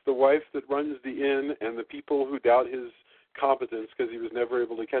and the wife that runs the inn and the people who doubt his competence because he was never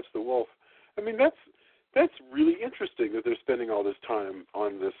able to catch the wolf. I mean, that's really interesting that they're spending all this time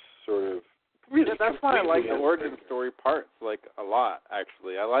on this sort of really. Yeah, that's why I like the origin story parts like a lot.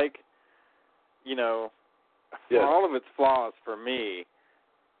 Actually, I like, for all of its flaws, for me,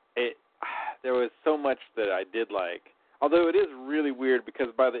 there was so much that I did like. Although it is really weird because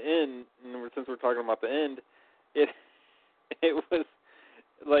by the end, since we're talking about the end, it was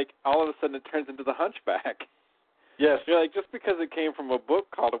like all of a sudden it turns into the Hunchback. Yes. Like just because it came from a book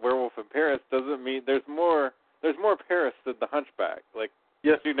called A Werewolf in Paris doesn't mean there's more Paris than the Hunchback. Like,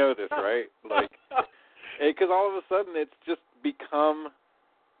 yes, you know this, right? Like, because all of a sudden it's just become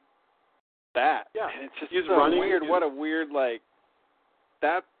that. Yeah. And it's just He's so running, weird. What a weird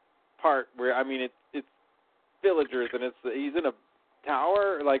that part where it's villagers and he's in a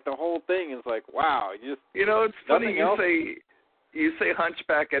tower. Like the whole thing is like, wow. It's funny you say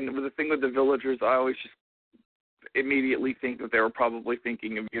Hunchback, and the thing with the villagers, I always just immediately think that they were probably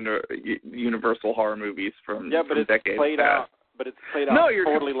thinking of Universal horror movies from decades past. But it's played out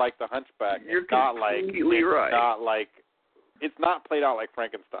totally like the Hunchback. You're not completely right. Not like it's not played out like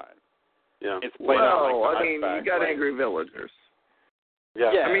Frankenstein. Yeah. It's played out like I mean, you got Angry Villagers.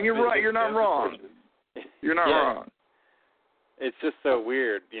 Yeah. I mean, you're right. You're not wrong. You're not wrong. It's just so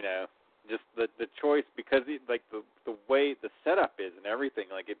weird, just the choice, because the way the setup is and everything,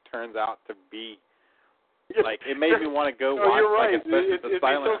 like it turns out to be, like it made me want to go watch. You're right. Like, especially the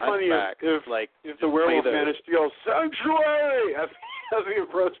Silent Hunchback. If the werewolf managed to yell sanctuary as he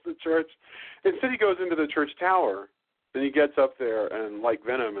approached the church, instead he goes into the church tower, and he gets up there, and like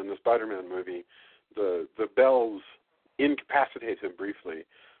Venom in the Spider-Man movie, the bells incapacitate him briefly,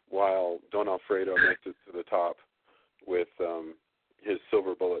 while Don Alfredo makes it to the top with his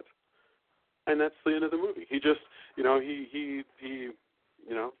silver bullet, and that's the end of the movie. He just, he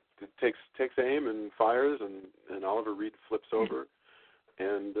takes aim and fires, and Oliver Reed flips over,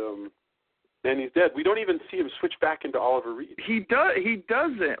 and he's dead. We don't even see him switch back into Oliver Reed. He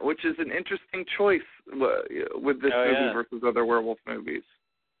doesn't, which is an interesting choice with this movie versus other werewolf movies.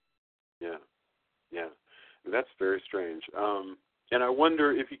 Yeah. That's very strange. And I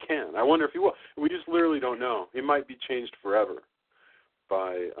wonder if he can. I wonder if he will. We just literally don't know. He might be changed forever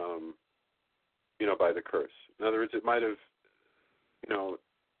by, by the curse. In other words, it might have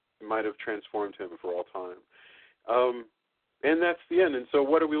transformed him for all time. And that's the end. And so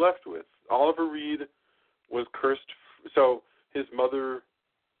what are we left with? Oliver Reed was cursed. So his mother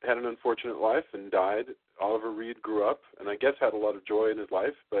had an unfortunate life and died. Oliver Reed grew up and I guess had a lot of joy in his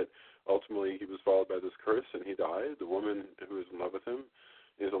life, but ultimately he was followed by this curse and he died. The woman who is in love with him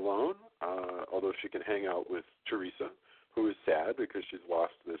is alone, although she can hang out with Teresa, who is sad because she's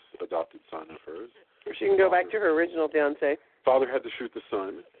lost this adopted son of hers. Or she can go back to her original fiancé. Father had to shoot the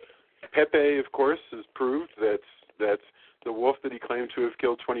son. Pepe, of course, has proved that the wolf that he claimed to have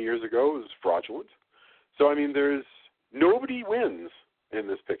killed 20 years ago is fraudulent. So, I mean, nobody wins in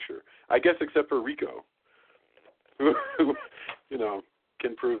this picture, I guess, except for Rico, who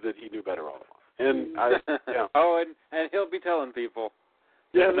can prove that he knew better all along. And and he'll be telling people.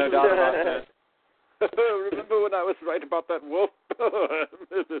 Yeah, no doubt about that. Remember when I was right about that wolf?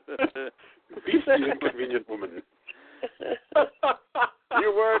 Beastly inconvenient woman.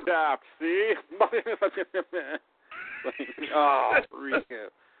 You were daft, see? Rico.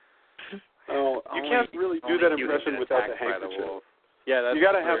 You can't really do that impression without the handkerchief. Yeah, you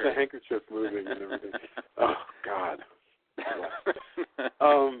got to have the handkerchief moving and everything. Oh God.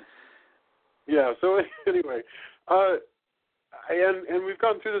 So anyway, and we've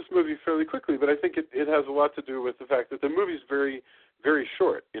gone through this movie fairly quickly, but I think it has a lot to do with the fact that the movie's very, very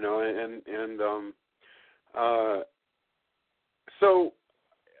short, so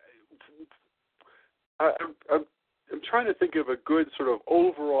I'm trying to think of a good sort of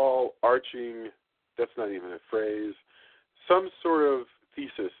overall arching, that's not even a phrase, some sort of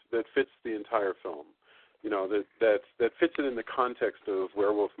thesis that fits the entire film. That fits it in the context of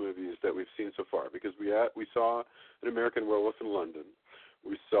werewolf movies that we've seen so far, because we saw an American Werewolf in London.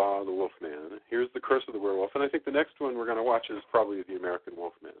 We saw The Wolfman. Here's The Curse of the Werewolf, and I think the next one we're going to watch is probably The American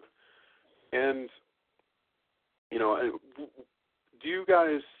Wolfman. And, do you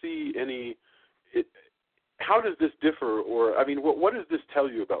guys see any... how does this differ, or what does this tell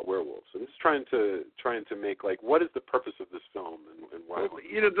you about werewolves? I'm just trying to make what is the purpose of this film and why? Well,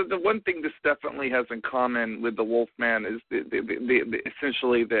 the one thing this definitely has in common with the Wolfman is the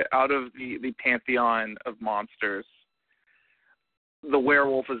essentially that out of the pantheon of monsters, the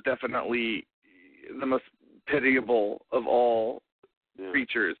werewolf is definitely the most pitiable of all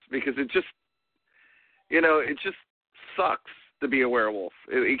creatures, because it just sucks to be a werewolf.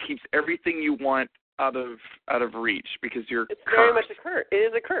 It keeps everything you want out of reach, because you're It's cursed. very much a curse. It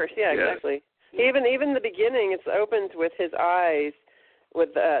is a curse, exactly. Even the beginning, it's opened with his eyes, with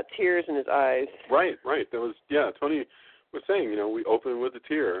tears in his eyes. Right. That was Tony was saying, we open with a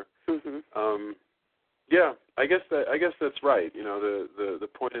tear. Mm-hmm. I guess that's right. The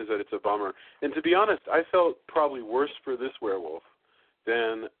point is that it's a bummer. And to be honest, I felt probably worse for this werewolf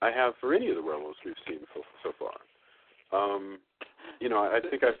than I have for any of the werewolves we've seen so far. I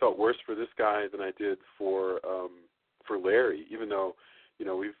think I felt worse for this guy than I did for Larry, even though,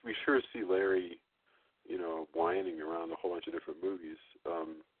 we sure see Larry, whining around a whole bunch of different movies.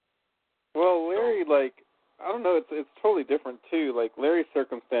 Well, Larry, I don't know, it's totally different too. Like, Larry's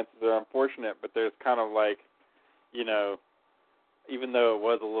circumstances are unfortunate, but there's kind of even though it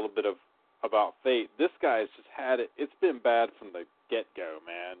was a little bit about fate, this guy's just had it. It's been bad from the get-go,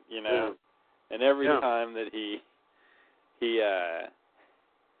 man. Yeah. And every time that he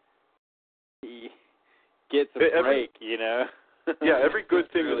gets a break, every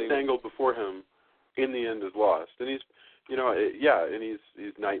good thing really that's dangled before him, in the end, is lost. And he's, and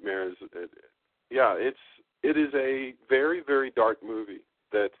he's nightmares. It is a very, very dark movie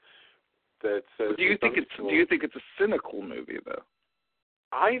that says. Do you think it's a cynical movie though?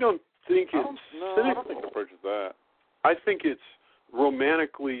 I don't think it's cynical. I don't think it approaches that. I think it's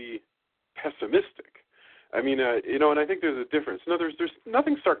romantically pessimistic. I mean, and I think there's a difference. No, there's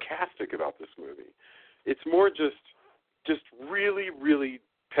nothing sarcastic about this movie. It's more just really, really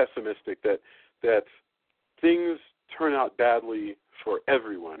pessimistic that things turn out badly for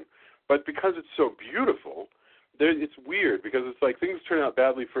everyone. But because it's so beautiful, it's weird because it's like things turn out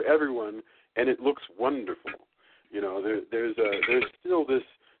badly for everyone, and it looks wonderful. There's still this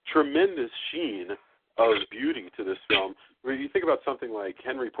tremendous sheen of beauty to this film. Where you think about something like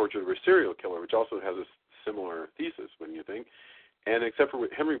Henry, Portrait of a Serial Killer, which also has a similar thesis, when you think, and except for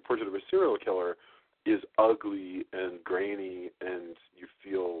Henry, Portrait of a Serial Killer is ugly and grainy, and you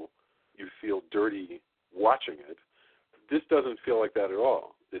feel dirty watching it. This doesn't feel like that at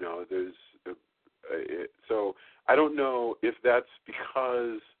all. So I don't know if that's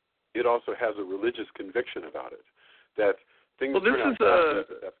because it also has a religious conviction about it, that things turn out bad,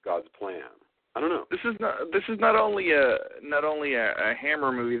 that's God's plan. I don't know. This is not only a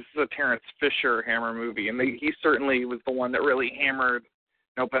Hammer movie. This is a Terrence Fisher Hammer movie, and he certainly was the one that really hammered,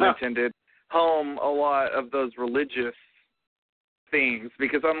 no pun intended, home a lot of those religious things.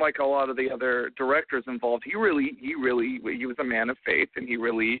 Because unlike a lot of the other directors involved, he was a man of faith, and he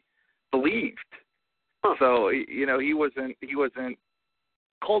really believed. So he wasn't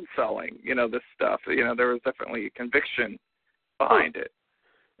cold selling this stuff. There was definitely a conviction behind it.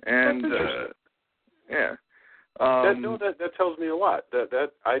 And yeah, that tells me a lot.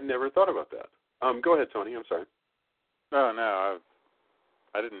 That I never thought about that. Go ahead, Tony. I'm sorry. No,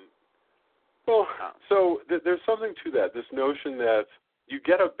 I didn't. Well, so there's something to that. This notion that you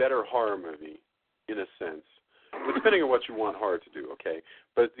get a better horror movie, in a sense, but depending on what you want horror to do. Okay,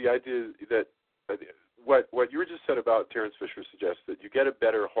 but the idea is that what you were just said about Terrence Fisher suggests that you get a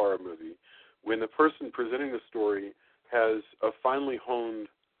better horror movie when the person presenting the story has a finely honed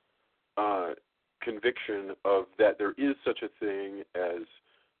conviction of that there is such a thing as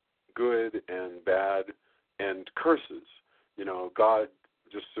good and bad and curses. God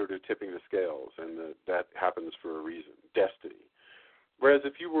just sort of tipping the scales, and that happens for a reason, destiny. Whereas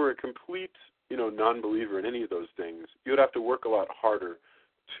if you were a complete, non-believer in any of those things, you would have to work a lot harder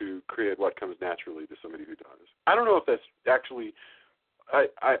to create what comes naturally to somebody who does. I don't know if that's actually.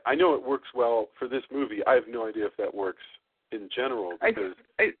 I know it works well for this movie. I have no idea if that works in general because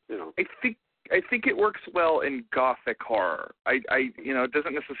I think it works well in gothic horror. It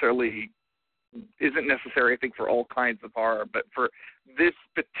isn't necessary I think for all kinds of horror, but for this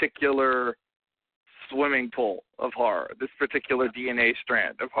particular swimming pool of horror, this particular DNA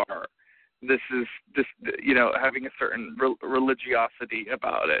strand of horror, this having a certain religiosity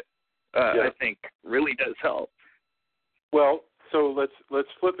about it, I think really does help. Well, so let's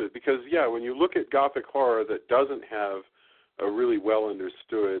flip it because when you look at gothic horror that doesn't have a really well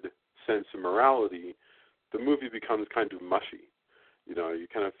understood sense of morality, the movie becomes kind of mushy. You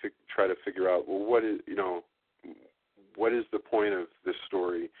kind of try to figure out, well, what is the point of this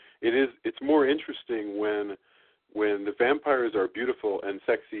story? It's more interesting when the vampires are beautiful and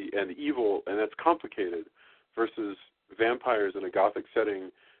sexy and evil, and that's complicated, versus vampires in a gothic setting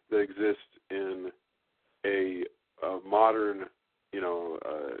that exist in a modern,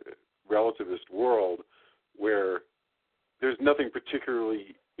 relativist world where there's nothing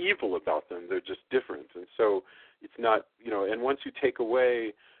particularly evil about them. They're just different. And so it's not, and once you take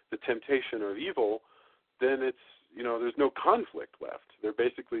away the temptation of evil, then it's, there's no conflict left. They're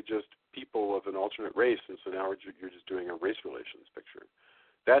basically just people of an alternate race, and so now you're just doing a race relations picture.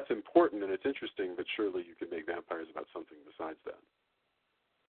 That's important and it's interesting, but surely you could make vampires about something besides that.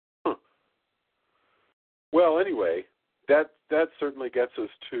 Huh. Well, anyway, that certainly gets us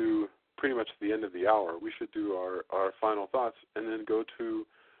to pretty much the end of the hour. We should do our final thoughts and then go to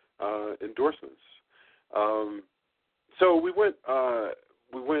endorsements. So we went,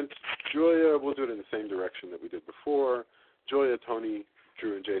 Julia, we'll do it in the same direction that we did before. Julia, Tony,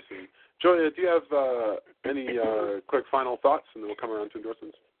 Drew, and Jason. Julia, do you have any quick final thoughts, and then we'll come around to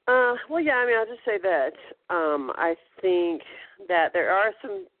endorsements? I'll just say that I think that there are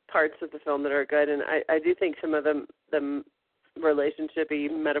some parts of the film that are good, and I do think some of the relationship-y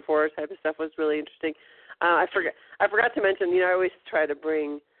metaphor type of stuff was really interesting. I forgot to mention, I always try to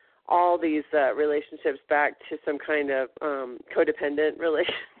bring all these relationships back to some kind of codependent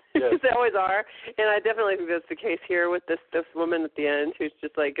relationship. Yes. They always are, and I definitely think that's the case here with this woman at the end who's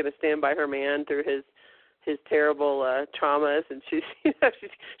just like going to stand by her man through his terrible traumas, and she's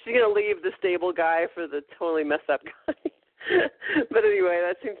going to leave the stable guy for the totally messed up guy. But anyway,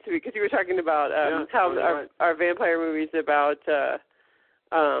 that seems to be because you were talking about how our vampire movies about.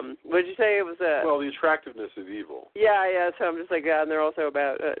 What did you say? It was the attractiveness of evil. Yeah. So I'm just like, and they're also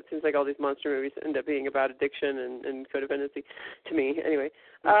about. It seems like all these monster movies end up being about addiction and codependency, to me, anyway.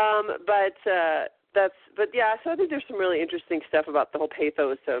 But yeah. So I think there's some really interesting stuff about the whole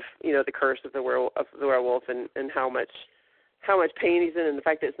pathos of the curse of the werewolf and how much pain he's in, and the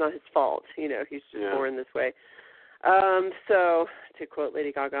fact that it's not his fault. He's just born this way. So to quote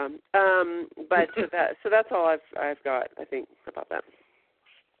Lady Gaga. But so that's all I've got, I think, about that.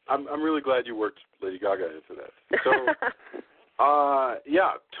 I'm really glad you worked Lady Gaga into that. So,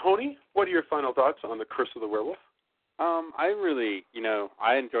 Tony, what are your final thoughts on The Curse of the Werewolf? I really,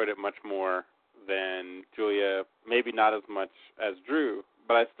 I enjoyed it much more than Julia. Maybe not as much as Drew,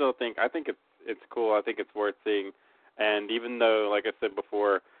 but I think it's cool. I think it's worth seeing. And even though, like I said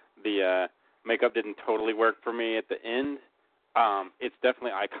before, the makeup didn't totally work for me at the end, it's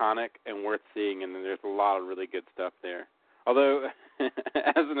definitely iconic and worth seeing. And there's a lot of really good stuff there. Although,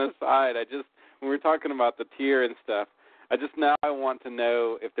 as an aside, when we're talking about the tier and stuff, I want to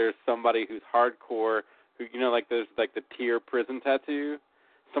know if there's somebody who's hardcore, who, there's like the tier prison tattoo.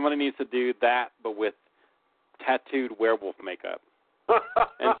 Somebody needs to do that, but with tattooed werewolf makeup.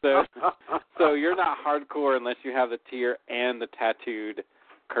 And so you're not hardcore unless you have the tier and the tattooed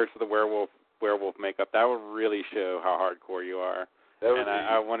Curse of the werewolf makeup. That would really show how hardcore you are.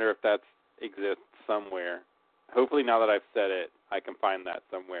 I wonder if that exists somewhere. Hopefully, now that I've said it, I can find that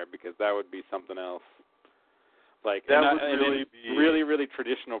somewhere, because that would be something else. Like that would really be really, really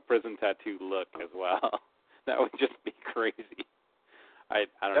traditional prison tattoo look as well. That would just be crazy. I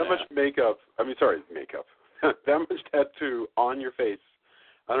don't know. That much makeup. That much tattoo on your face.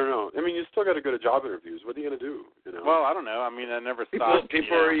 I don't know. I mean, you still got to go to job interviews. What are you going to do? Well, I don't know. I mean, I never stopped.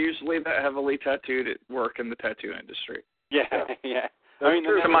 People are usually that heavily tattooed at work in the tattoo industry. Yeah. I mean,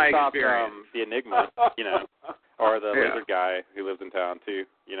 to my experience. The Enigma, or the lizard guy who lives in town too,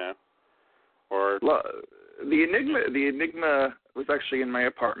 or the Enigma was actually in my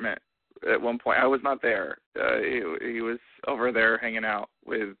apartment at one point. I was not there. He was over there hanging out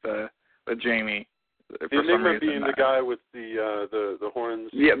with Jamie. The Enigma being the guy with the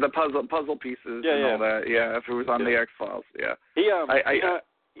horns. Yeah, the puzzle pieces and all that. Yeah, if it was on the X-Files. Yeah.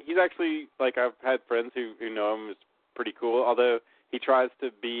 He's actually, like, I've had friends who know him. Is pretty cool. Although he tries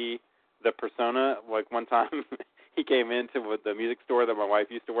to be the persona. Like one time, he came into the music store that my wife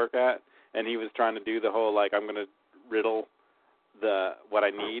used to work at, and he was trying to do the whole, like, I'm going to riddle what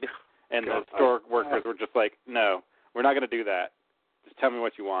I need. And the store workers were just like, no, we're not going to do that. Just tell me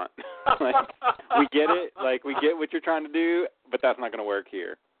what you want. Like, we get it. Like, we get what you're trying to do, but that's not going to work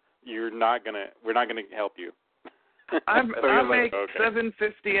here. We're not going to help you. I make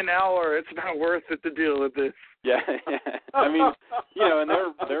 $7.50 an hour. It's not worth it to deal with this. Yeah. I mean, and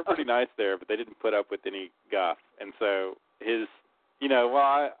they're pretty nice there, but they didn't put up with any guff. And so his,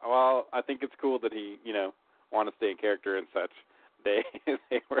 while I think it's cool that he, want to stay in character and such, they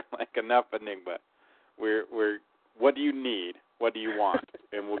were like, enough, Enigma. We're what do you need? What do you want?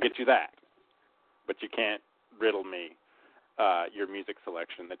 And we'll get you that. But you can't riddle me your music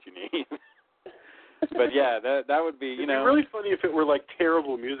selection that you need. But yeah, that would be, It'd be really funny if it were like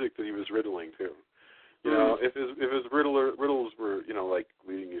terrible music that he was riddling too. If his riddles were, like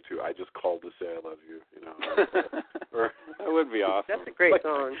leading you to "I just called to say I love you," or that would be awesome. That's a great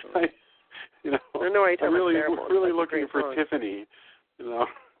song. I don't know why I'm really looking for song. Tiffany.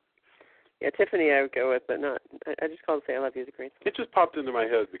 Yeah, Tiffany I would go with, but not. I just called to say I love you is a great song. It just popped into my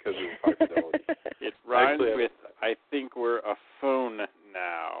head because of High Fidelity. It rhymes with I think we're a phone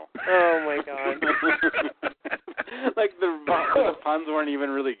now. Oh my God. Like the puns weren't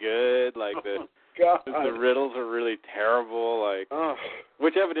even really good. Like the riddles are really terrible. Like,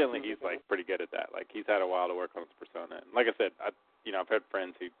 which evidently he's like pretty good at that. Like he's had a while to work on his persona. And like I said, I've had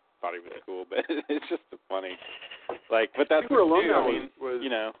friends who thought he was cool, but it's just funny. Like, but that's what you do. I mean,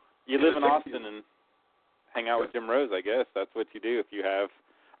 you live in Austin and hang out with Jim Rose. I guess that's what you do if you have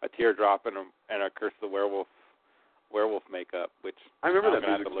a teardrop and a Curse of the werewolf makeup. Which I remember that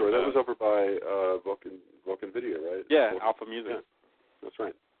music store. That was over by Vulcan Video, right? Yeah, Alpha Music. Yeah. That's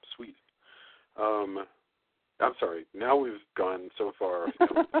right. Sweet. I'm sorry. Now we've gone so far.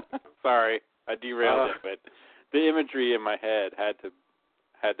 Sorry, I derailed it, but the imagery in my head had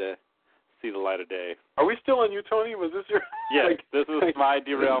to see the light of day. Are we still on you, Tony? Was this your? Yes, this was my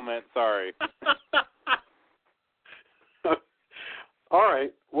derailment. Sorry. All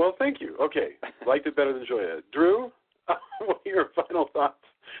right. Well, thank you. Okay, liked it better than Joya. Drew, what are your final thoughts?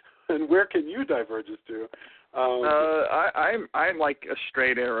 And where can you diverge us to? I'm like a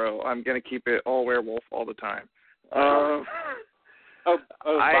straight arrow. I'm going to keep it all werewolf all the time. Oh,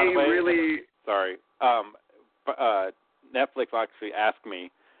 by the way, really... Sorry. Netflix actually asked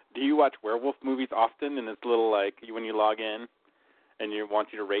me, do you watch werewolf movies often? And it's little like when you log in and you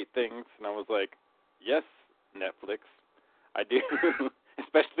want you to rate things. And I was like, yes, Netflix, I do,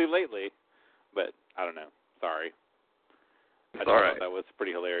 especially lately. But I don't know. Sorry. I thought that was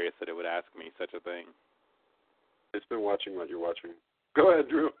pretty hilarious that it would ask me such a thing. It's been watching what you're watching. Go ahead,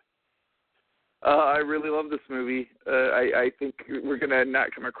 Drew. I really love this movie. I think we're going to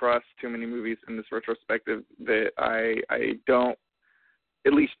not come across too many movies in this retrospective that I don't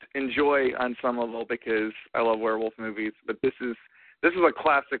at least enjoy on some level because I love werewolf movies. But this is a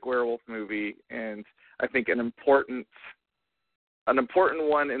classic werewolf movie, and I think an important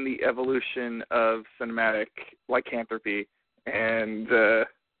one in the evolution of cinematic lycanthropy. And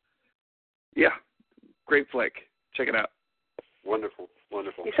great flick. Check it out. Wonderful,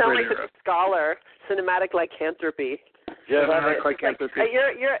 wonderful. You sound Great like a scholar. Cinematic lycanthropy. Yeah, cinematic lycanthropy. Like,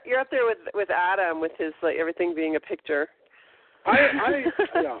 you're up there with Adam with his like everything being a picture. I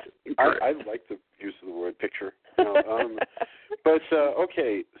like the use of the word picture. But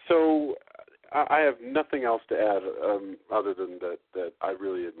okay, so I have nothing else to add other than that I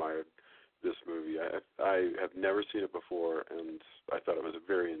really admired this movie. I have never seen it before, and I thought it was a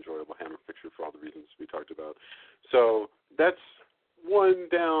very enjoyable Hammer picture for all the reasons we talked about. So that's one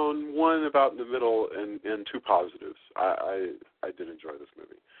down, one about in the middle, and two positives. I did enjoy this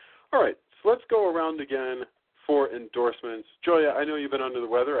movie. All right, so let's go around again for endorsements. Julia, I know you've been under the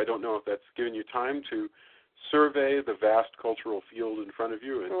weather. I don't know if that's given you time to survey the vast cultural field in front of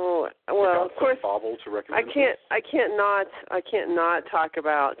you and of course Bobble to recommend. I can't not talk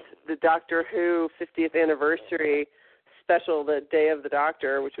about the Doctor Who 50th anniversary special, The Day of the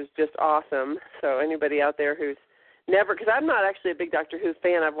Doctor, which was just awesome. So anybody out there who's never, because I'm not actually a big Doctor Who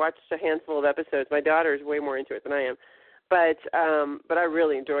fan. I've watched a handful of episodes. My daughter is way more into it than I am. But I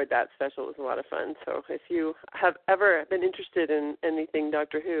really enjoyed that special. It was a lot of fun. So if you have ever been interested in anything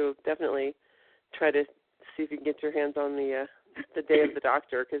Doctor Who, definitely try to see if you can get your hands on the Day of the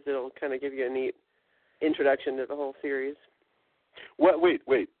Doctor, because it'll kind of give you a neat introduction to the whole series. What? Wait.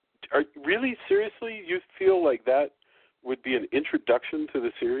 Really? Seriously? You feel like that would be an introduction to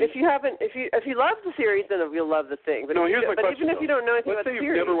the series? If you love the series, then you'll love the thing. But here's my question. Even if you don't know anything about the series, let's say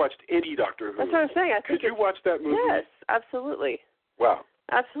you've never watched any Doctor Who. That's what I'm saying. I think could you watch that movie? Yes, absolutely. Wow.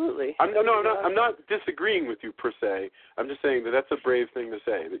 Absolutely. I'm not disagreeing with you per se. I'm just saying that that's a brave thing to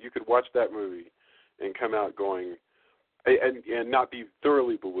say, that you could watch that movie and come out going and not be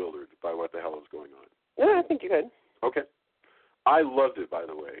thoroughly bewildered by what the hell is going on. Yeah, I think you could. Okay. I loved it, by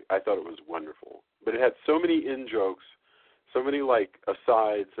the way. I thought it was wonderful. But it had so many in-jokes, so many,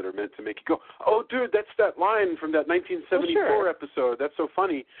 asides that are meant to make you go, oh, dude, that's that line from that 1974 episode. That's so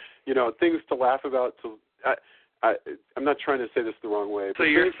funny. Things to laugh about. I'm not trying to say this the wrong way. So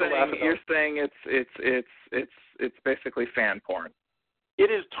you're saying it's basically fan porn. It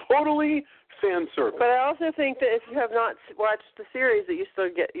is totally fan service. But I also think that if you have not watched the series, that you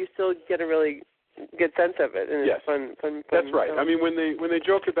still get a really good sense of it, and it's fun. That's right. I mean, when they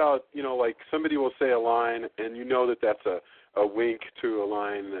joke about, somebody will say a line, and that's a wink to a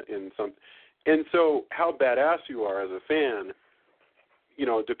line in some, and so how badass you are as a fan,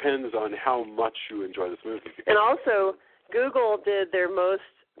 depends on how much you enjoy this movie. And also, Google did the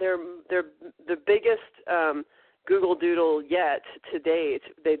biggest Google Doodle yet to date.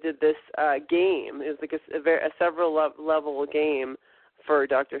 They did this game. It was like a several level game for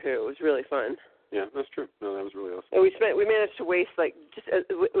Doctor Who. It was really fun. Yeah, that's true. No, that was really awesome. And we managed to waste in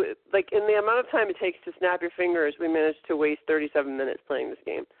the amount of time it takes to snap your fingers, we managed to waste 37 minutes playing this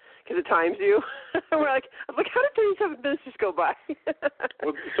game because it times you. I'm like, how did 37 minutes just go by?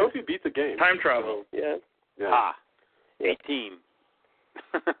 Well, Sophie beat the game. Time travel. So, yeah. 18.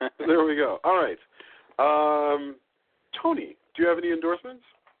 There we go. All right. Tony, do you have any endorsements?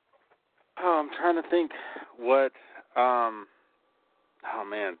 Oh, I'm trying to think what. Oh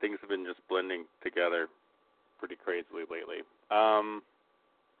man, things have been just blending together pretty crazily lately.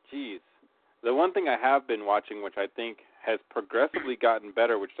 The one thing I have been watching, which I think has progressively gotten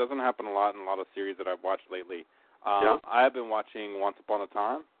better, which doesn't happen a lot in a lot of series that I've watched lately. I have been watching Once Upon a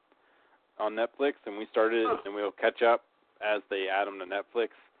Time on Netflix, and we started, and we'll catch up as they add them to Netflix.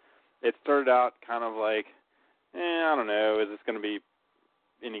 It started out kind of like, I don't know, is this going to be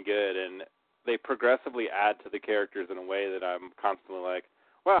any good? And they progressively add to the characters in a way that I'm constantly like,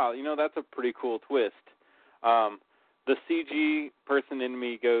 wow, that's a pretty cool twist. The CG person in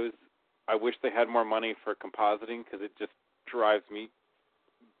me goes, I wish they had more money for compositing because it just drives me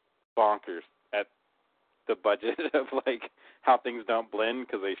bonkers at the budget of like how things don't blend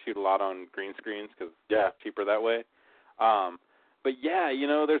because they shoot a lot on green screens because it's cheaper that way. But yeah, you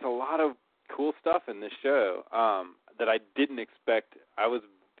know, there's a lot of cool stuff in this show that I didn't expect. I was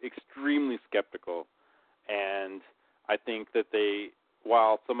extremely skeptical, and I think that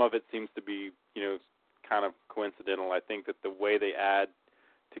while some of it seems to be, you know, kind of coincidental, I think that the way they add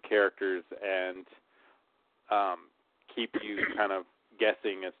to characters and keep you kind of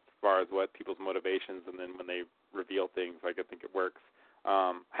guessing as far as what people's motivations, and then when they reveal things, like, I think it works.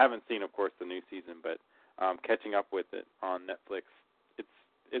 Haven't seen, of course, the new season, but catching up with it on Netflix,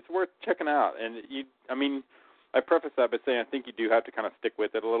 it's worth checking out. And I preface that by saying I think you do have to kind of stick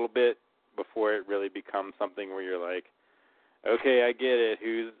with it a little bit before it really becomes something where you're like, okay, I get it.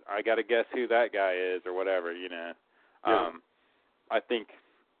 I got to guess who that guy is or whatever, you know. Yeah. I think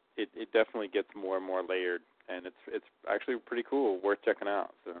it definitely gets more and more layered, and it's actually pretty cool, worth checking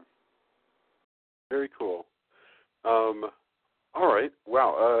out. So. Very cool. All right.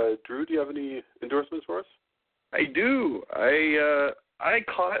 Wow. Drew, do you have any endorsements for us? I do. I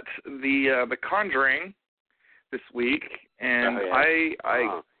caught the Conjuring this week, and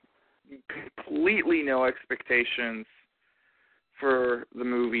I completely no expectations for the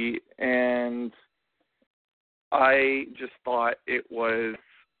movie, and I just thought it was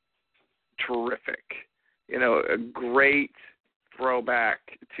terrific. You know, a great throwback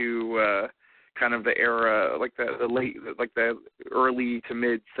to kind of the era, like the early to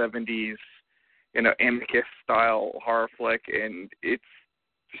mid 70s, you know, Amicus style horror flick, and it's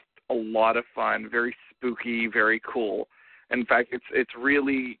just a lot of fun, very spooky, very cool. In fact, it's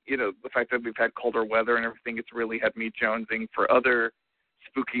really, you know, the fact that we've had colder weather and everything, it's really had me jonesing for other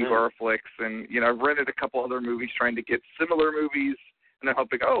spooky horror flicks. And, you know, I've rented a couple other movies trying to get similar movies, and I'm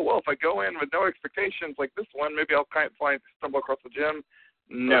hoping, oh, well, if I go in with no expectations like this one, maybe I'll kind of stumble across a gem.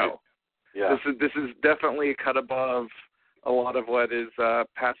 No. Right. Yeah. This is definitely a cut above a lot of what is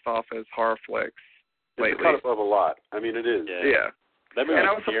passed off as horror flicks lately. It's a cut above a lot. I mean, it is. Yeah. And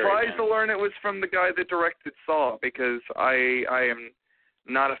I was surprised to man. learn it was from the guy that directed Saw, because I am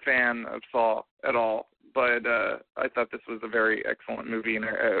not a fan of Saw at all. But I thought this was a very excellent movie, and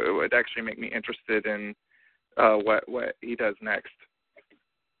it would actually make me interested in what he does next.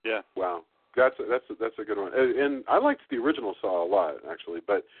 Yeah. Wow. That's a good one. And I liked the original Saw a lot, actually.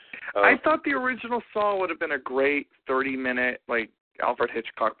 But I thought the original Saw would have been a great 30-minute, like, Alfred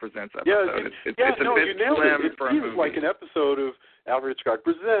Hitchcock Presents episode. Yeah, it's a bit slim for a movie. It feels like an episode of Alfred Hitchcock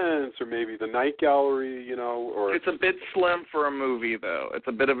Presents, or maybe The Night Gallery, you know. Or it's a bit slim for a movie, though. It's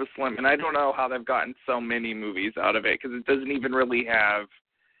a bit of a slim, and I don't know how they've gotten so many movies out of it, because it doesn't even really have,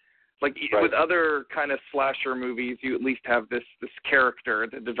 like, with other kind of slasher movies, you at least have this character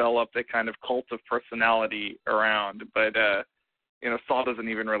that developed a kind of cult of personality around, but you know, Saw doesn't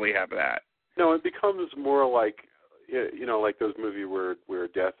even really have that. No, it becomes more like, you know, like those movies where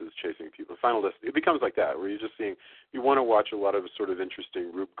death is chasing people. Final Destination. It becomes like that, where you're just seeing, you want to watch a lot of sort of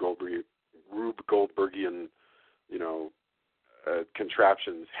interesting Rube Goldbergian, you know,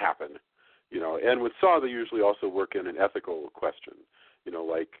 contraptions happen, you know. And with Saw, they usually also work in an ethical question, you know,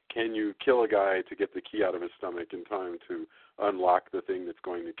 like, can you kill a guy to get the key out of his stomach in time to unlock the thing that's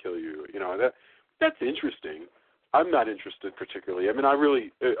going to kill you? You know, that's interesting. I'm not interested particularly. I mean, I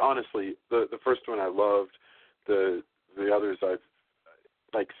really, honestly, the first one I loved. The others I've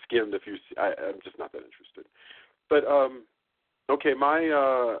like skimmed a few. I'm just not that interested. But okay, my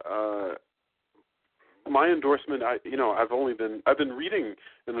endorsement. I've been reading,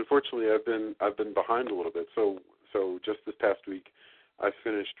 and unfortunately I've been behind a little bit. So just this past week, I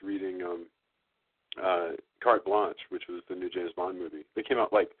finished reading Carte Blanche, which was the new James Bond movie. It came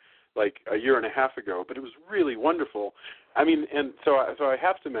out like a year and a half ago, but it was really wonderful. I mean, and so I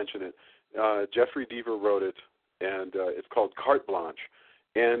have to mention it. Jeffrey Deaver wrote it, and it's called Carte Blanche.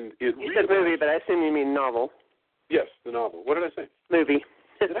 And it You said movie, but I assume you mean novel. Yes, the novel. What did I say? Movie.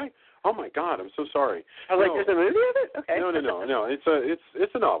 Did I? Oh my God, I'm so sorry. I was like, there's a movie of it? Okay. No.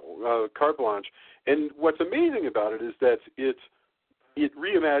 It's a novel, Carte Blanche. And what's amazing about it is that it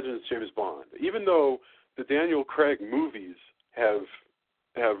reimagines James Bond. Even though the Daniel Craig movies have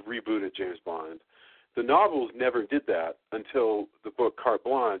rebooted James Bond, the novels never did that until the book Carte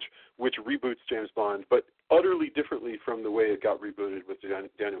Blanche, which reboots James Bond, but utterly differently from the way it got rebooted with the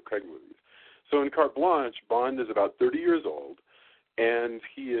Daniel Craig movies. So in Carte Blanche, Bond is about 30 years old, and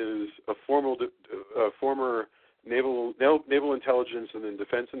he is a former naval intelligence and then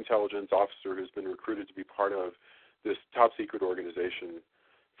defense intelligence officer who's been recruited to be part of this top-secret organization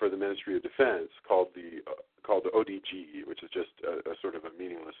for the Ministry of Defense called the ODG, which is just a sort of a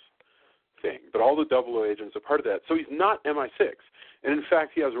meaningless thing. But all the 00 agents are part of that. So he's not MI6. And in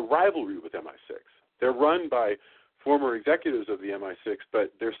fact, he has a rivalry with MI6. they're run by former executives of the MI6,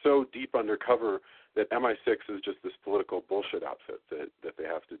 but they're so deep undercover that MI6 is just this political bullshit outfit that they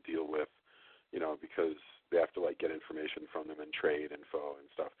have to deal with, because they have to get information from them and trade info and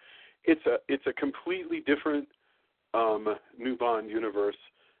stuff. It's a completely different new Bond universe,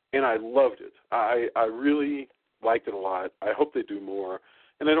 and I loved it. I really liked it a lot. I hope they do more,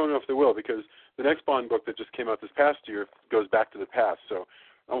 and I don't know if they will, because the next Bond book that just came out this past year goes back to the past. So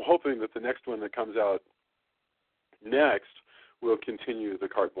I'm hoping that the next one that comes out next will continue the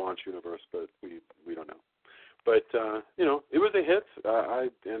Carte Blanche universe, but we don't know. But it was a hit,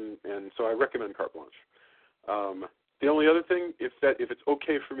 and so I recommend Carte Blanche. The only other thing, if it's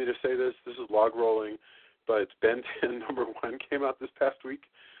okay for me to say this is log rolling, but Ben 10 number 1 came out this past week.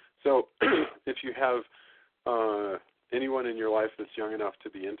 So if you have anyone in your life that's young enough to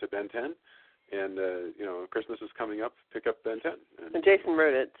be into Ben 10, and Christmas is coming up, pick up Ben 10. And Jason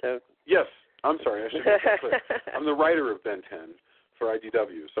wrote it, so. Yes, I'm sorry, I should make that clear. I'm the writer of Ben 10 for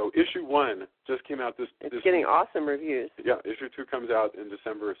IDW. So issue 1 just came out this getting week. Awesome reviews. Yeah, issue 2 comes out in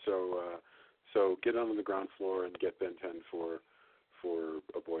December, so get on the ground floor and get Ben 10 for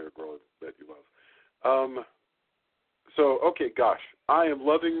a boy or girl that you love. So okay, gosh, I am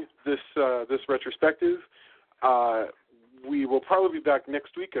loving this retrospective. We will probably be back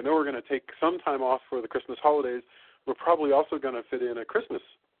next week. I know we're going to take some time off for the Christmas holidays. We're probably also going to fit in a Christmas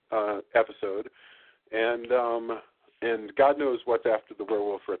episode, and God knows what's after the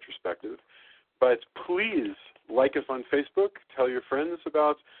Werewolf retrospective. But please like us on Facebook. Tell your friends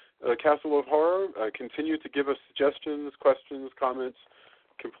about Castle of Horror. Continue to give us suggestions, questions, comments,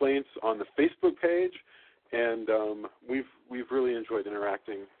 complaints on the Facebook page, and we've really enjoyed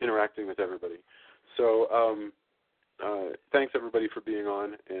interacting with everybody. So thanks everybody for being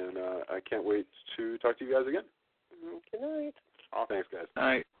on, and I can't wait to talk to you guys again. Good night. Thanks, guys. All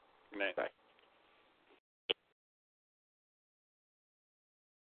right. Good night. Bye.